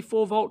that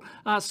 24-volt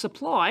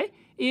supply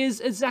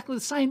is exactly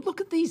the same.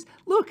 Look at these.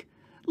 Look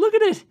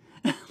at it.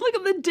 Look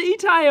at the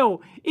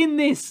detail in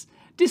this.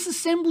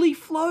 Disassembly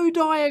flow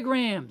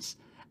diagrams.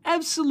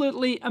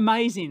 Absolutely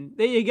amazing.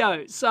 There you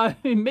go. So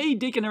me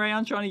dicking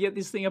around trying to get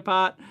this thing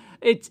apart,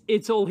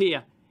 it's all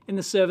here in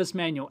the service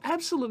manual.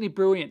 Absolutely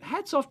brilliant.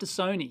 Hats off to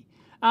Sony.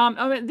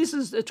 I mean, this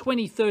is a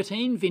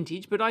 2013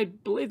 vintage, but I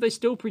believe they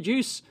still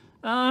produce,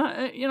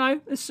 you know,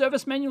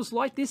 service manuals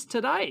like this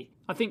today.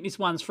 I think this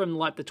one's from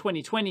like the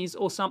 2020s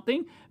or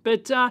something.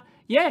 But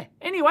yeah,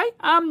 anyway,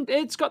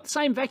 it's got the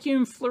same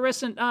vacuum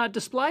fluorescent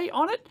display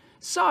on it.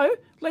 So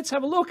let's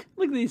have a look.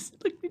 Look at this.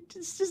 Look,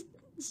 it's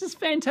just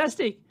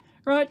fantastic.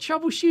 Right,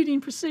 troubleshooting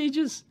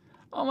procedures.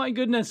 Oh my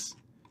goodness.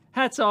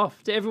 Hats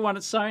off to everyone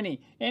at Sony.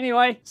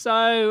 Anyway,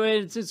 so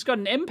it's got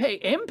an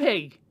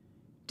MPEG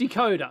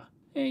decoder.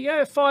 There you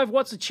go, 5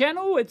 watts a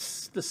channel.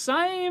 It's the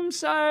same.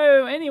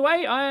 So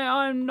anyway,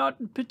 I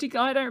don't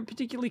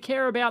particularly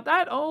care about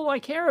that. All I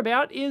care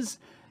about is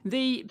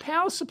the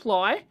power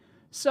supply.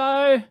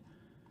 So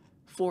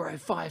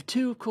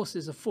 4052, of course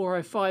there's a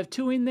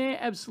 4052 in there.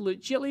 Absolute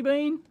jelly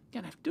bean.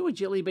 Gonna have to do a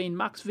jelly bean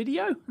mux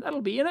video.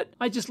 That'll be in it.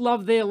 I just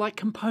love their like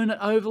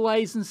component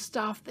overlays and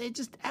stuff. They're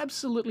just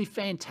absolutely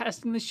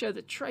fantastic. They show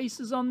the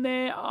traces on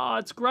there. Oh,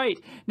 it's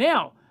great.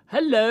 Now,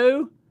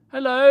 hello.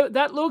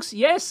 That looks,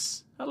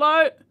 yes.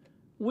 Hello.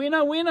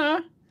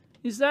 Winner.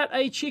 Is that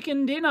a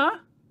chicken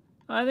dinner?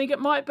 I think it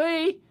might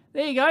be.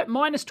 There you go.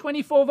 Minus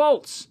 24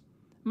 volts.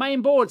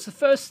 Main board. It's the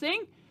first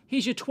thing.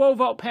 Here's your 12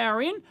 volt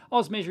power in. I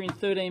was measuring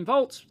 13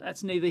 volts.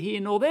 That's neither here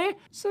nor there.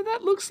 So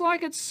that looks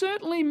like it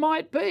certainly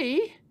might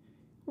be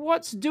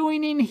what's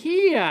doing in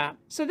here.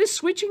 So this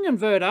switching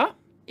inverter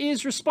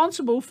is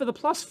responsible for the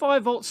plus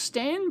 5 volt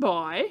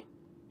standby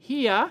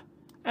here,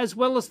 as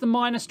well as the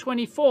minus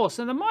 24.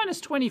 So the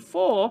minus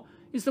 24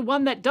 is the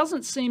one that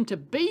doesn't seem to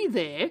be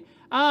there.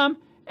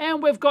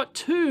 And we've got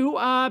two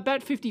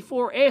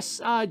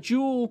BAT54S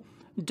dual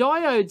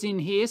diodes in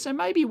here, so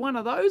maybe one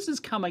of those is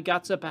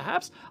come-a-gutsa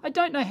perhaps. I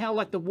don't know how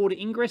like the water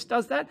ingress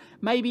does that.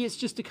 Maybe it's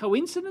just a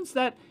coincidence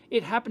that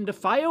it happened to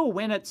fail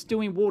when it's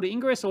doing water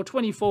ingress, or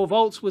 24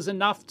 volts was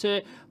enough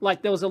to,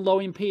 like there was a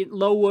lower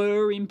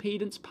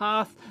impedance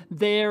path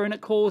there and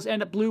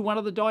it blew one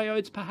of the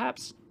diodes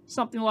perhaps.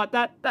 Something like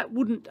that. That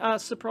wouldn't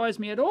surprise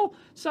me at all.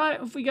 So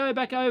if we go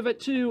back over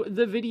to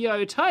the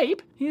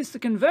videotape, here's the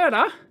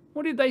converter.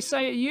 What did they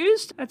say it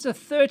used? That's a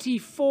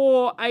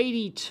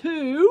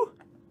 3482.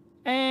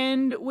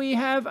 And we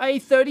have a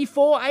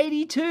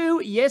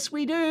 3482. Yes,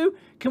 we do.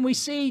 Can we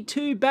see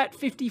two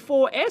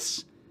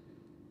BAT54S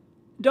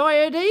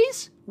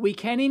diodes? We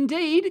can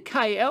indeed.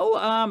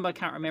 KL. I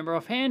can't remember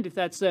offhand if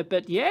that's it,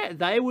 but yeah,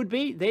 they would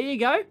be. There you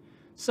go.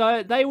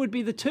 So they would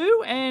be the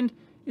two. And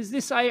is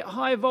this a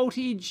high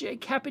voltage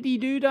cappity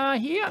doodah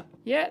here?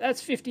 Yeah,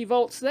 that's 50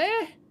 volts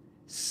there.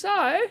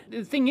 So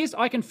the thing is,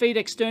 I can feed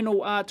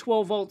external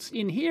 12 volts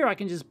in here. I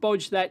can just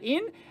bodge that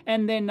in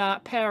and then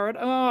power it.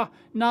 Oh,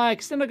 no,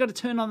 because then I've got to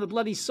turn on the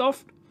bloody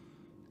soft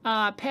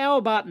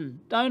power button,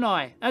 don't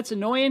I? That's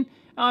annoying.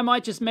 I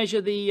might just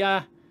measure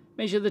the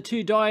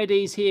two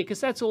diodes here,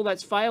 because that's all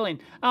that's failing.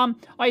 I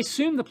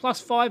assume the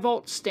plus 5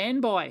 volt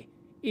standby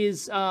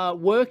is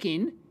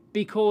working,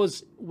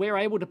 because we're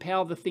able to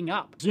power the thing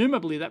up.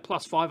 Presumably that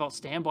plus 5 volt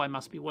standby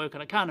must be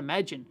working. I can't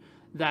imagine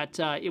that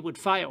it would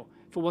fail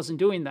if it wasn't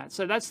doing that.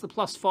 So that's the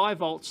plus 5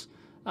 volts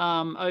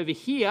over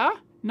here.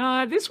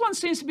 No, this one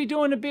seems to be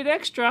doing a bit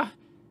extra.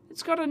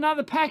 It's got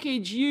another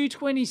package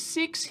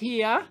U26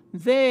 here.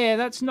 There,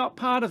 that's not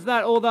part of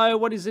that. Although,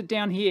 what is it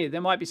down here? There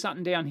might be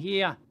something down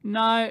here.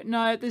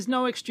 No, there's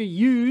no extra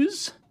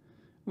U's,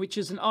 which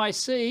is an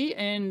IC,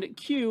 and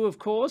Q, of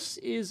course,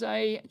 is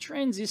a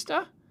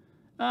transistor.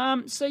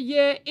 So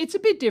yeah, it's a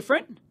bit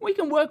different. We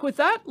can work with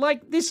that.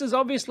 Like, this is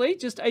obviously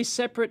just a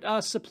separate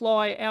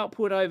supply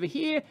output over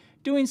here,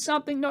 doing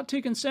something, not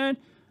too concerned.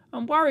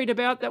 I'm worried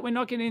about that we're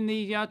not getting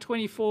the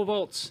 24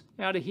 volts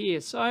out of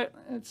here. So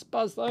let's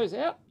buzz those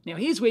out. Now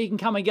here's where you can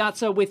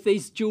come-a-gutsa with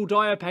these dual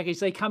diode packages.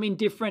 They come in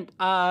different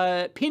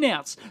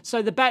pinouts.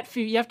 So the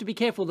you have to be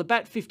careful. The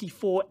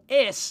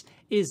BAT54S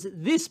is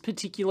this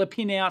particular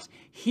pinout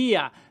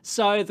here.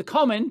 So the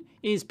common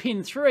is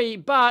pin 3,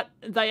 but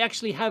they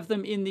actually have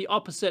them in the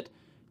opposite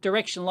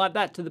direction like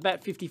that to the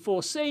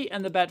BAT54C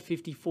and the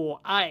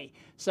BAT54A.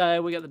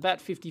 So we got the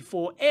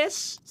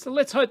BAT54S. So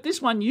let's hope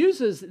this one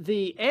uses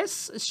the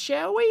S,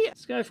 shall we?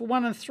 Let's go for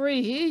 1 and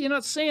 3 here. You're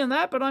not seeing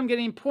that, but I'm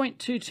getting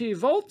 0.22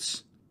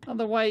 volts.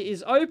 Other way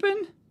is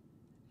open.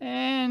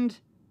 And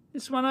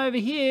this one over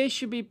here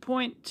should be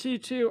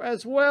 0.22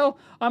 as well.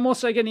 I'm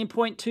also getting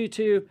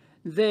 0.22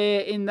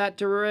 there in that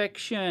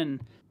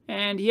direction.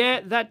 And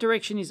yeah, that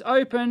direction is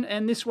open,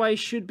 and this way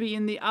should be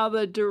in the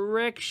other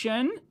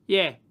direction.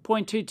 Yeah,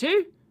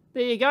 0.22.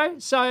 There you go.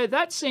 So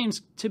that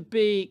seems to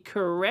be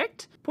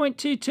correct.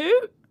 0.22.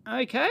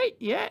 Okay,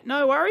 yeah,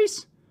 no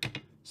worries.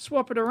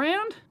 Swap it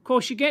around. Of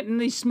course, you're getting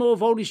these small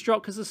voltage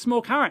drop because of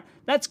small current.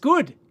 That's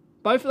good.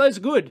 Both of those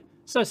are good.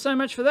 So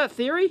much for that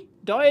theory.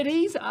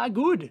 Diodes are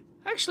good.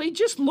 Actually,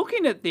 just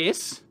looking at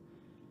this,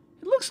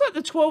 it looks like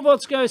the 12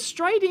 volts go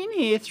straight in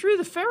here through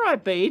the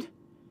ferrite bead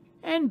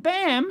and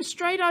bam,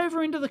 straight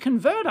over into the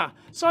converter.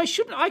 So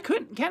I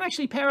can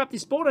actually power up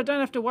this board. I don't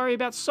have to worry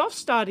about soft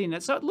starting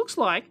it. So it looks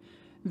like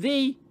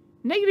the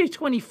negative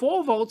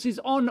 24 volts is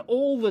on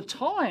all the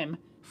time.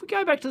 If we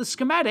go back to the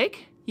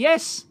schematic,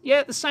 yes,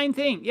 yeah, the same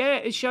thing. Yeah,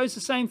 it shows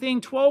the same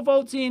thing. 12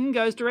 volts in,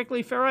 goes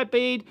directly ferrite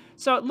bead.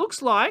 So it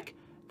looks like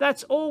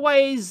that's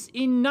always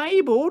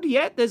enabled.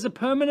 Yeah, there's a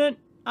permanent,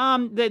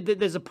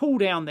 there's a pull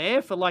down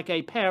there for like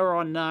a power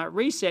on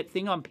reset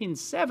thing on pin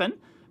 7.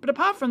 But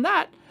apart from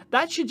that,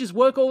 that should just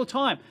work all the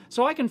time.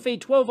 So I can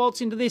feed 12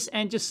 volts into this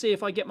and just see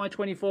if I get my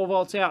 24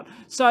 volts out.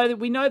 So that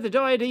we know the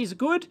diodes are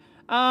good.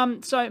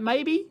 So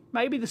maybe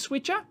the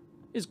switcher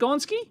is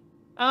Gonski.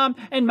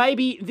 And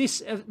maybe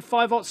this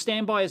 5 volt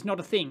standby is not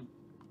a thing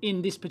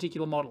in this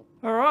particular model.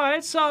 All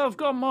right, so I've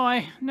got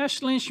my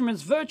National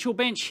Instruments virtual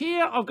bench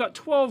here. I've got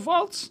 12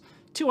 volts,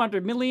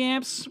 200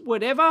 milliamps,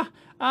 whatever.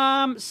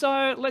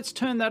 So let's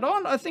turn that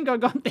on. I think I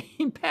got the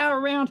power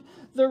around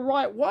the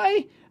right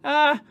way.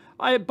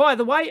 By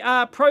the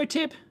way, pro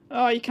tip,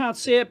 you can't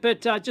see it,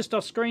 but just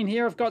off screen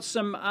here, I've got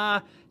some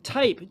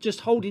tape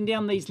just holding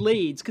down these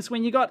leads, because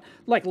when you got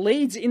like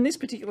leads in this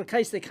particular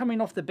case, they're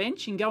coming off the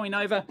bench and going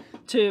over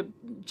to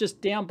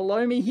just down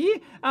below me here,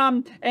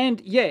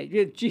 and yeah,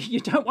 you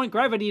don't want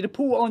gravity to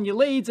pull on your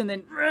leads and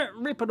then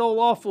rip it all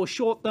off or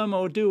short them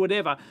or do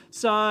whatever.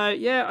 So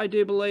yeah, I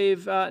do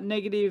believe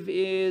negative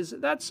is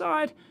that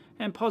side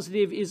and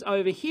positive is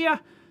over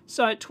here.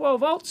 So 12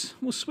 volts,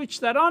 we'll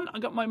switch that on. I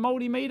got my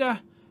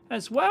multimeter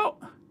as well.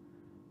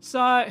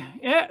 So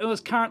yeah, it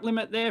was current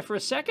limit there for a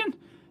second.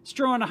 It's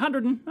drawing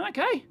 100 and,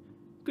 okay,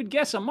 good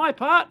guess on my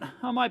part.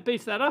 I might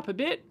beef that up a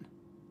bit.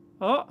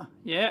 Oh,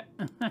 yeah,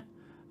 I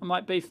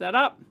might beef that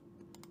up.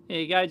 There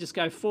you go, just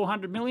go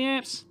 400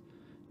 milliamps.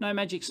 No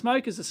magic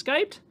smoke has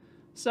escaped.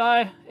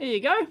 So, there you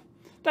go.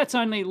 That's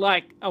only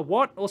like a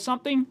watt or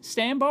something,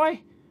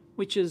 standby,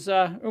 which is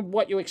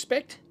what you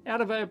expect out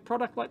of a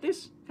product like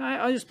this. Okay,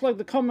 I just plug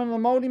the common of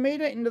the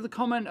multimeter into the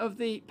common of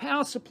the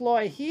power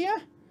supply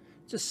here,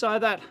 just so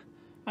that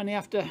I only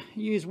have to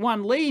use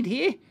one lead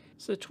here.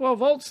 So 12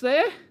 volts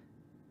there.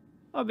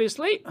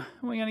 Obviously,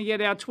 we're going to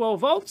get our 12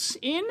 volts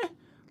in,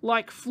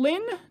 like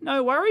Flynn,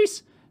 no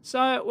worries.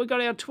 So we've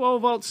got our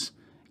 12 volts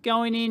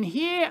going in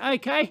here.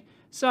 Okay,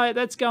 so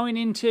that's going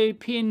into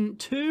pin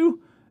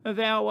 2 of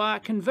our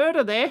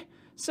converter there.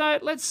 So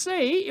let's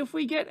see if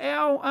we get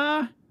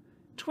our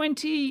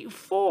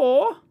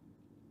 24.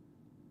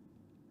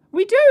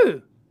 We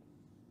do.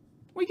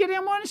 We get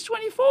our minus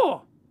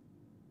 24.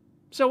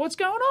 So what's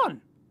going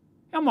on?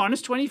 Our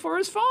minus 24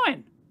 is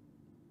fine.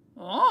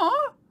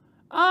 Oh,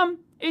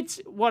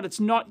 it's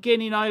not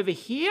getting over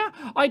here.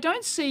 I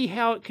don't see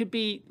how it could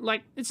be,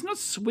 like, it's not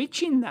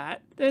switching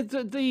that.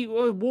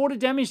 The water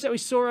damage that we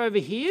saw over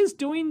here is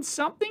doing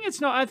something.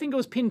 It's not, I think it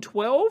was pin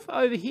 12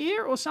 over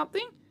here or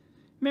something.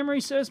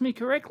 Memory serves me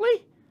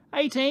correctly.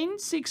 18,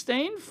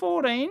 16,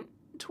 14,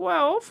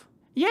 12.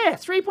 Yeah,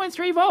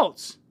 3.3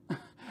 volts.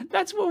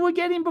 That's what we're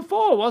getting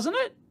before, wasn't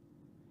it?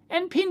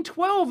 And pin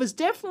 12 is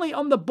definitely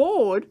on the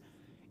board,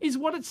 is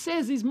what it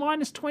says is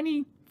minus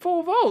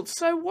 24 volts.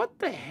 So what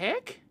the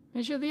heck?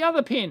 Measure the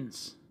other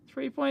pins.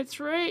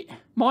 3.3,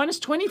 minus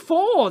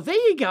 24. There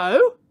you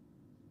go.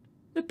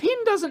 The pin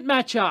doesn't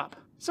match up.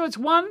 So it's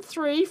 1,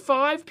 3,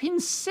 5, pin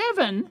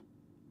 7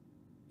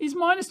 is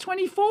minus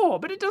 24,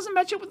 but it doesn't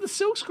match up with the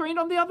silk screen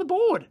on the other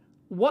board.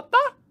 What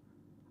the?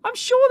 I'm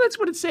sure that's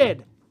what it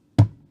said.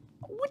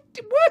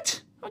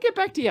 What? I'll get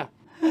back to you.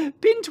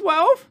 Pin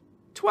 12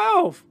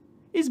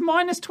 is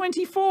minus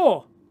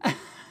 24.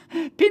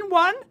 Pin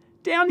 1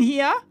 down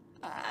here.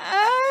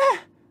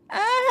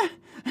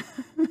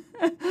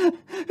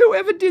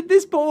 Whoever did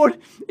this board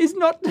is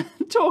not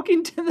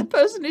talking to the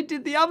person who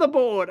did the other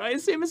board. I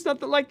assume it's not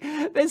that, like,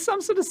 there's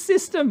some sort of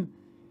system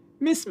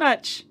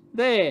mismatch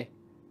there.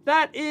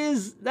 That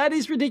is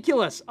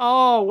ridiculous.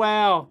 Oh,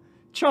 wow.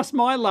 Trust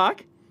my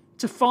luck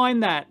to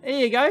find that. There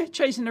you go.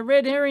 Chasing a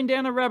red herring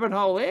down a rabbit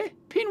hole there.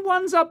 Pin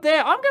 1's up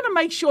there. I'm going to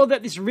make sure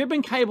that this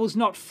ribbon cable's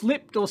not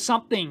flipped or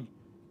something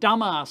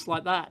dumbass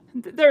like that.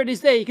 There it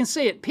is there. You can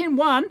see it. Pin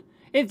 1,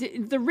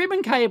 the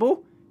ribbon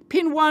cable,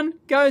 pin 1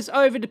 goes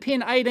over to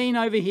pin 18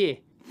 over here.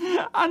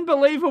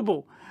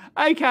 Unbelievable.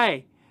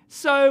 Okay,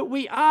 so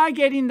we are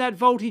getting that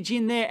voltage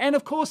in there. And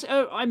of course,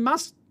 I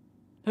must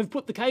have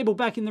put the cable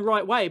back in the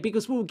right way,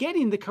 because we're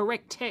getting the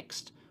correct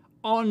text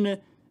on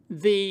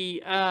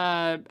the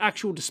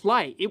actual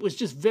display. It was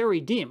just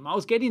very dim. I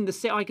was getting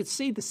I could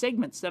see the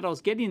segments that I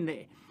was getting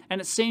there, and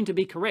it seemed to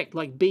be correct,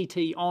 like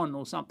BT on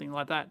or something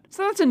like that.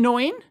 So that's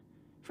annoying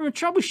from a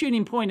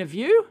troubleshooting point of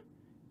view.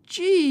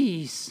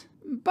 Jeez.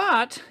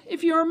 But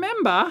if you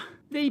remember,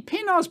 the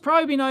pin I was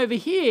probing over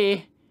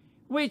here,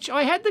 which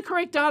I had the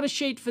correct data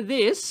sheet for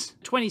this,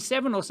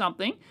 27 or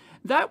something,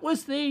 that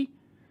was the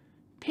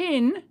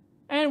pin,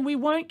 and we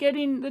weren't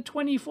getting the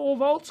 24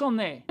 volts on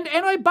there.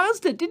 And I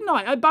buzzed it, didn't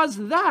I? I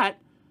buzzed that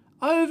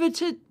over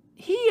to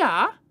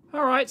here.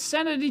 All right,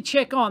 sanity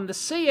check on. The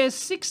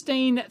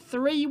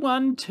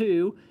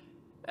CS16312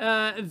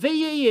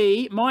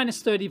 VEE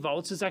minus 30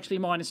 volts is actually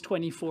minus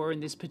 24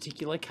 in this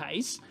particular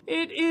case.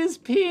 It is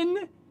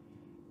pin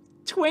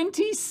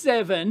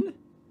 27.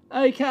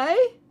 Okay,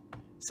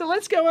 so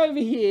let's go over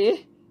here.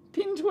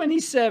 Pin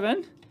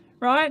 27,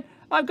 right?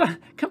 I've got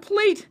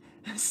complete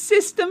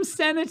system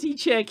sanity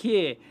check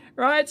here,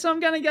 right? So I'm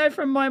going to go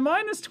from my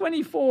minus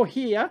 24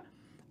 here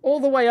all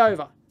the way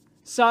over.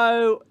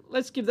 So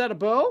let's give that a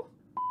whirl.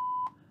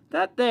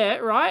 That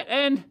there, right?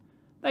 And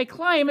they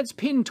claim it's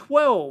pin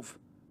 12,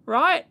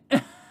 right?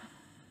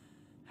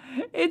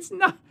 It's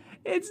not.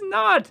 It's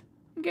not.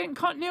 I'm getting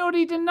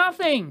continuity to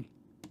nothing.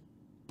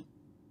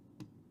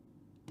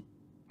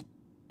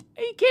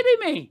 Are you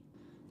kidding me?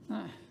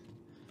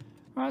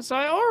 Right, so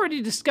I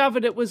already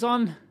discovered it was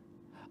on...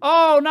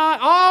 Oh, no.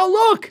 Oh,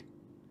 look.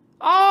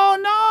 Oh,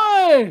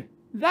 no.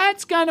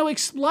 That's going to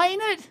explain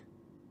it.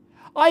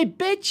 I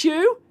bet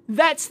you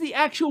that's the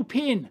actual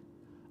pin.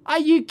 Are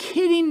you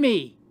kidding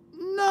me?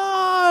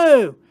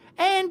 No.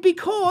 And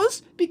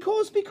because...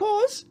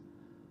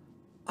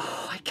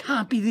 Oh, I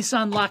can't be this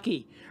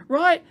unlucky,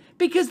 right?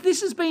 Because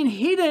this has been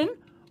hidden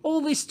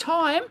all this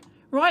time,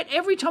 right?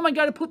 Every time I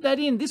go to put that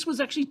in, this was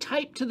actually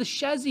taped to the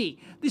chassis,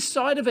 this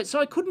side of it, so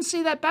I couldn't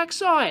see that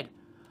backside.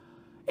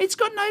 It's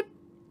got a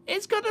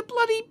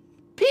bloody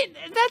pin.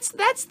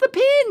 That's the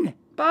pin.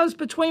 Buzz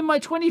between my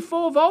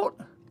 24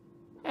 volt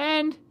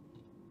and...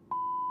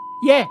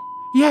 Yeah.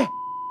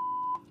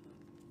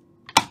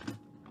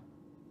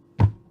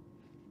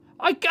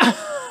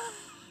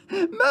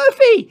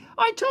 Murphy,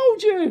 I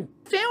told you.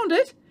 Found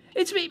it.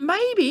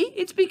 Maybe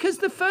it's because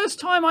the first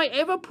time I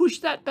ever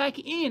pushed that back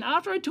in,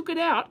 after I took it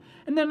out,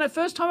 and then the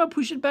first time I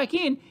pushed it back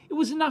in, it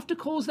was enough to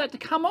cause that to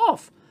come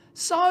off.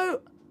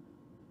 So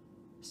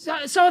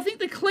I think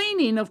the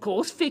cleaning, of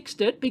course,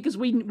 fixed it, because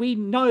we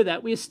know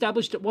that. We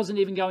established it wasn't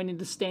even going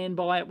into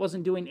standby. It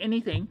wasn't doing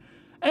anything.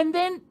 And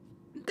then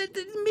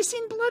the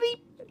missing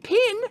bloody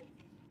pin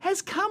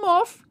has come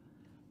off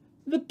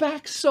the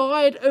back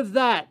side of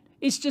that.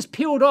 It's just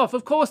peeled off.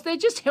 Of course, they're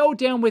just held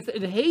down with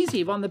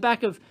adhesive on the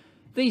back of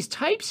these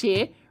tapes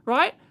here,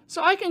 right?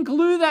 So I can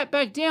glue that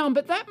back down,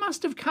 but that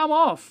must have come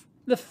off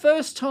the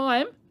first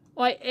time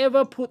I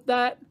ever put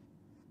that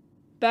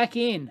back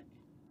in.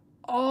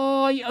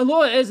 Oh,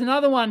 look, there's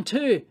another one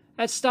too.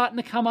 That's starting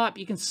to come up.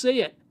 You can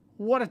see it.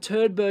 What a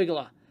turd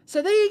burglar.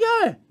 So there you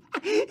go.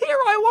 Here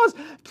I was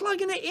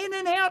plugging it in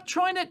and out,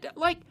 trying to,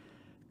 like,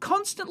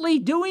 constantly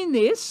doing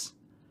this,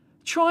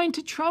 trying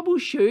to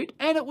troubleshoot,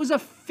 and it was a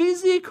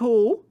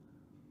physical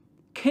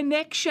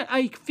connection,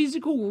 a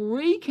physical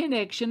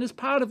reconnection as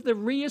part of the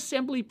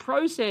reassembly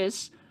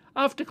process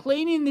after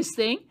cleaning this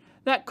thing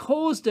that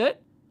caused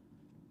it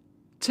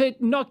to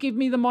not give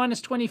me the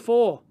minus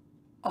 24.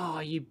 Oh,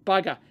 you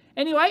bugger.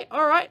 Anyway,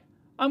 all right,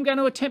 I'm going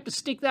to attempt to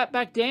stick that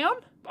back down.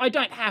 I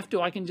don't have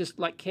to. I can just,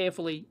 like,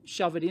 carefully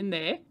shove it in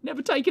there.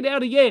 Never take it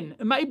out again.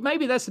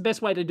 Maybe that's the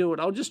best way to do it.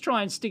 I'll just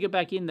try and stick it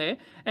back in there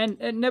and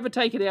never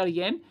take it out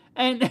again.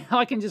 And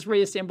I can just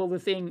reassemble the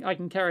thing. I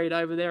can carry it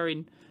over there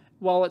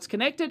while it's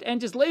connected and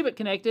just leave it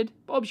connected.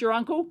 Bob's your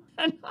uncle.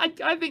 And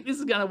I think this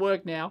is going to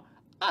work now.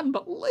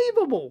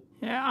 Unbelievable.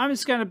 Yeah, I'm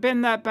just going to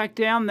bend that back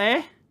down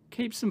there.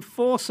 Keep some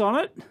force on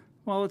it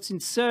while it's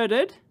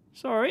inserted.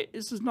 Sorry,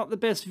 this is not the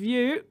best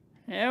view.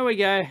 There we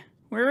go.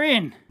 We're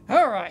in.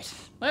 All right,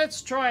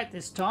 let's try it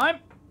this time.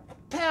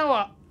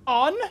 Power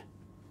on.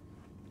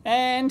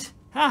 And,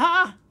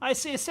 haha, I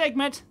see a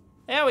segment.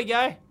 There we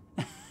go.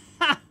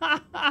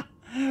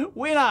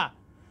 Winner.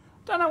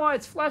 Don't know why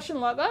it's flashing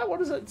like that.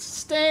 What is it?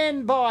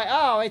 Standby.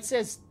 Oh, it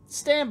says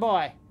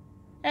standby.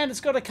 And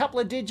it's got a couple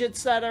of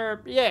digits that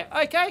are, yeah,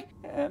 okay.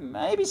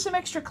 Maybe some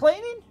extra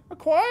cleaning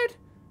required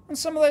on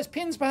some of those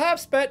pins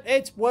perhaps, but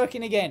it's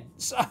working again.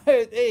 So,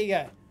 there you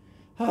go.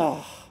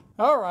 Oh.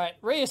 All right,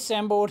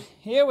 reassembled.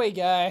 Here we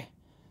go.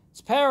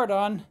 It's powered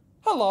on.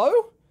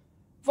 Hello.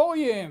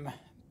 Volume.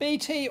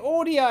 BT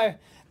audio.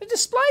 The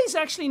display's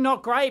actually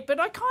not great, but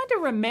I kind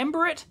of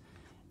remember it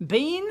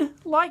being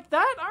like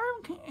that.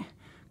 I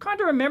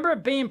kind of remember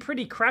it being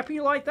pretty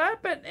crappy like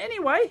that, but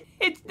anyway,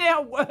 it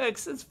now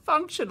works. It's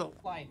functional.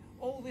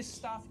 All this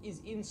stuff is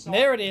inside.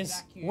 There it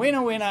is.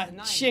 Winner, winner,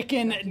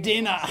 chicken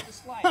dinner.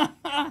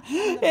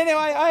 Anyway,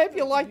 I hope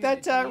you liked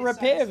that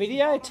repair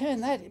video. Turn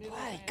that.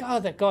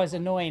 God, that guy's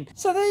annoying.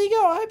 So there you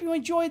go. I hope you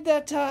enjoyed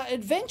that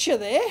adventure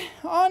there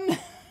on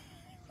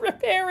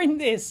repairing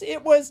this.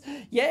 It was,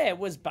 yeah, it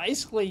was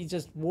basically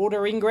just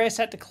water ingress.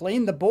 Had to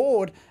clean the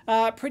board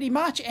pretty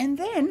much, and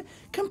then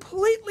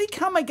completely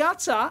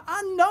come-a-gutsa,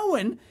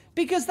 unknown,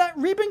 because that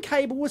ribbon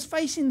cable was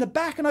facing the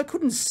back and I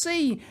couldn't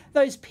see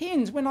those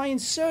pins when I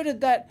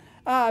inserted that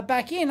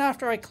back in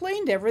after I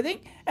cleaned everything,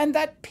 and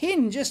that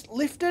pin just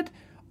lifted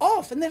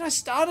off. And then I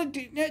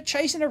started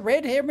chasing a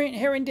red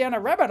herring down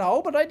a rabbit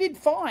hole, but I did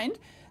find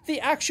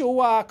the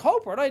actual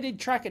culprit. I did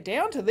track it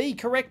down to the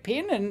correct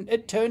pin, and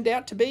it turned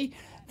out to be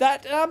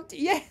that,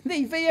 yeah,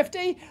 the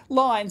VFD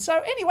line. So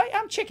anyway,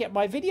 check out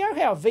my video,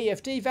 how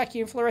VFD,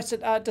 vacuum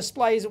fluorescent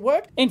displays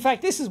work. In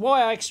fact, this is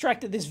why I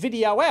extracted this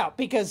video out,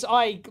 because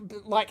I,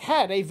 like,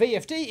 had a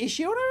VFD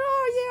issue, and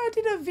oh yeah, I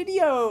did a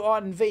video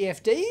on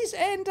VFDs,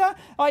 and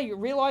I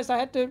realized I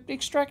had to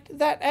extract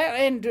that out,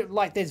 and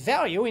like, there's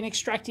value in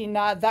extracting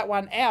that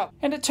one out.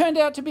 And it turned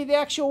out to be the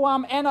actual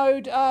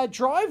anode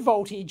drive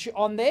voltage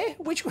on there,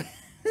 which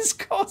is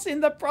causing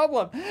the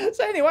problem.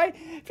 So anyway,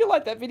 if you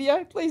like that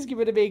video, please give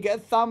it a big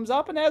thumbs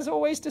up, and as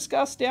always,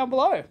 discuss down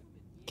below.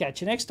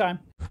 Catch you next time.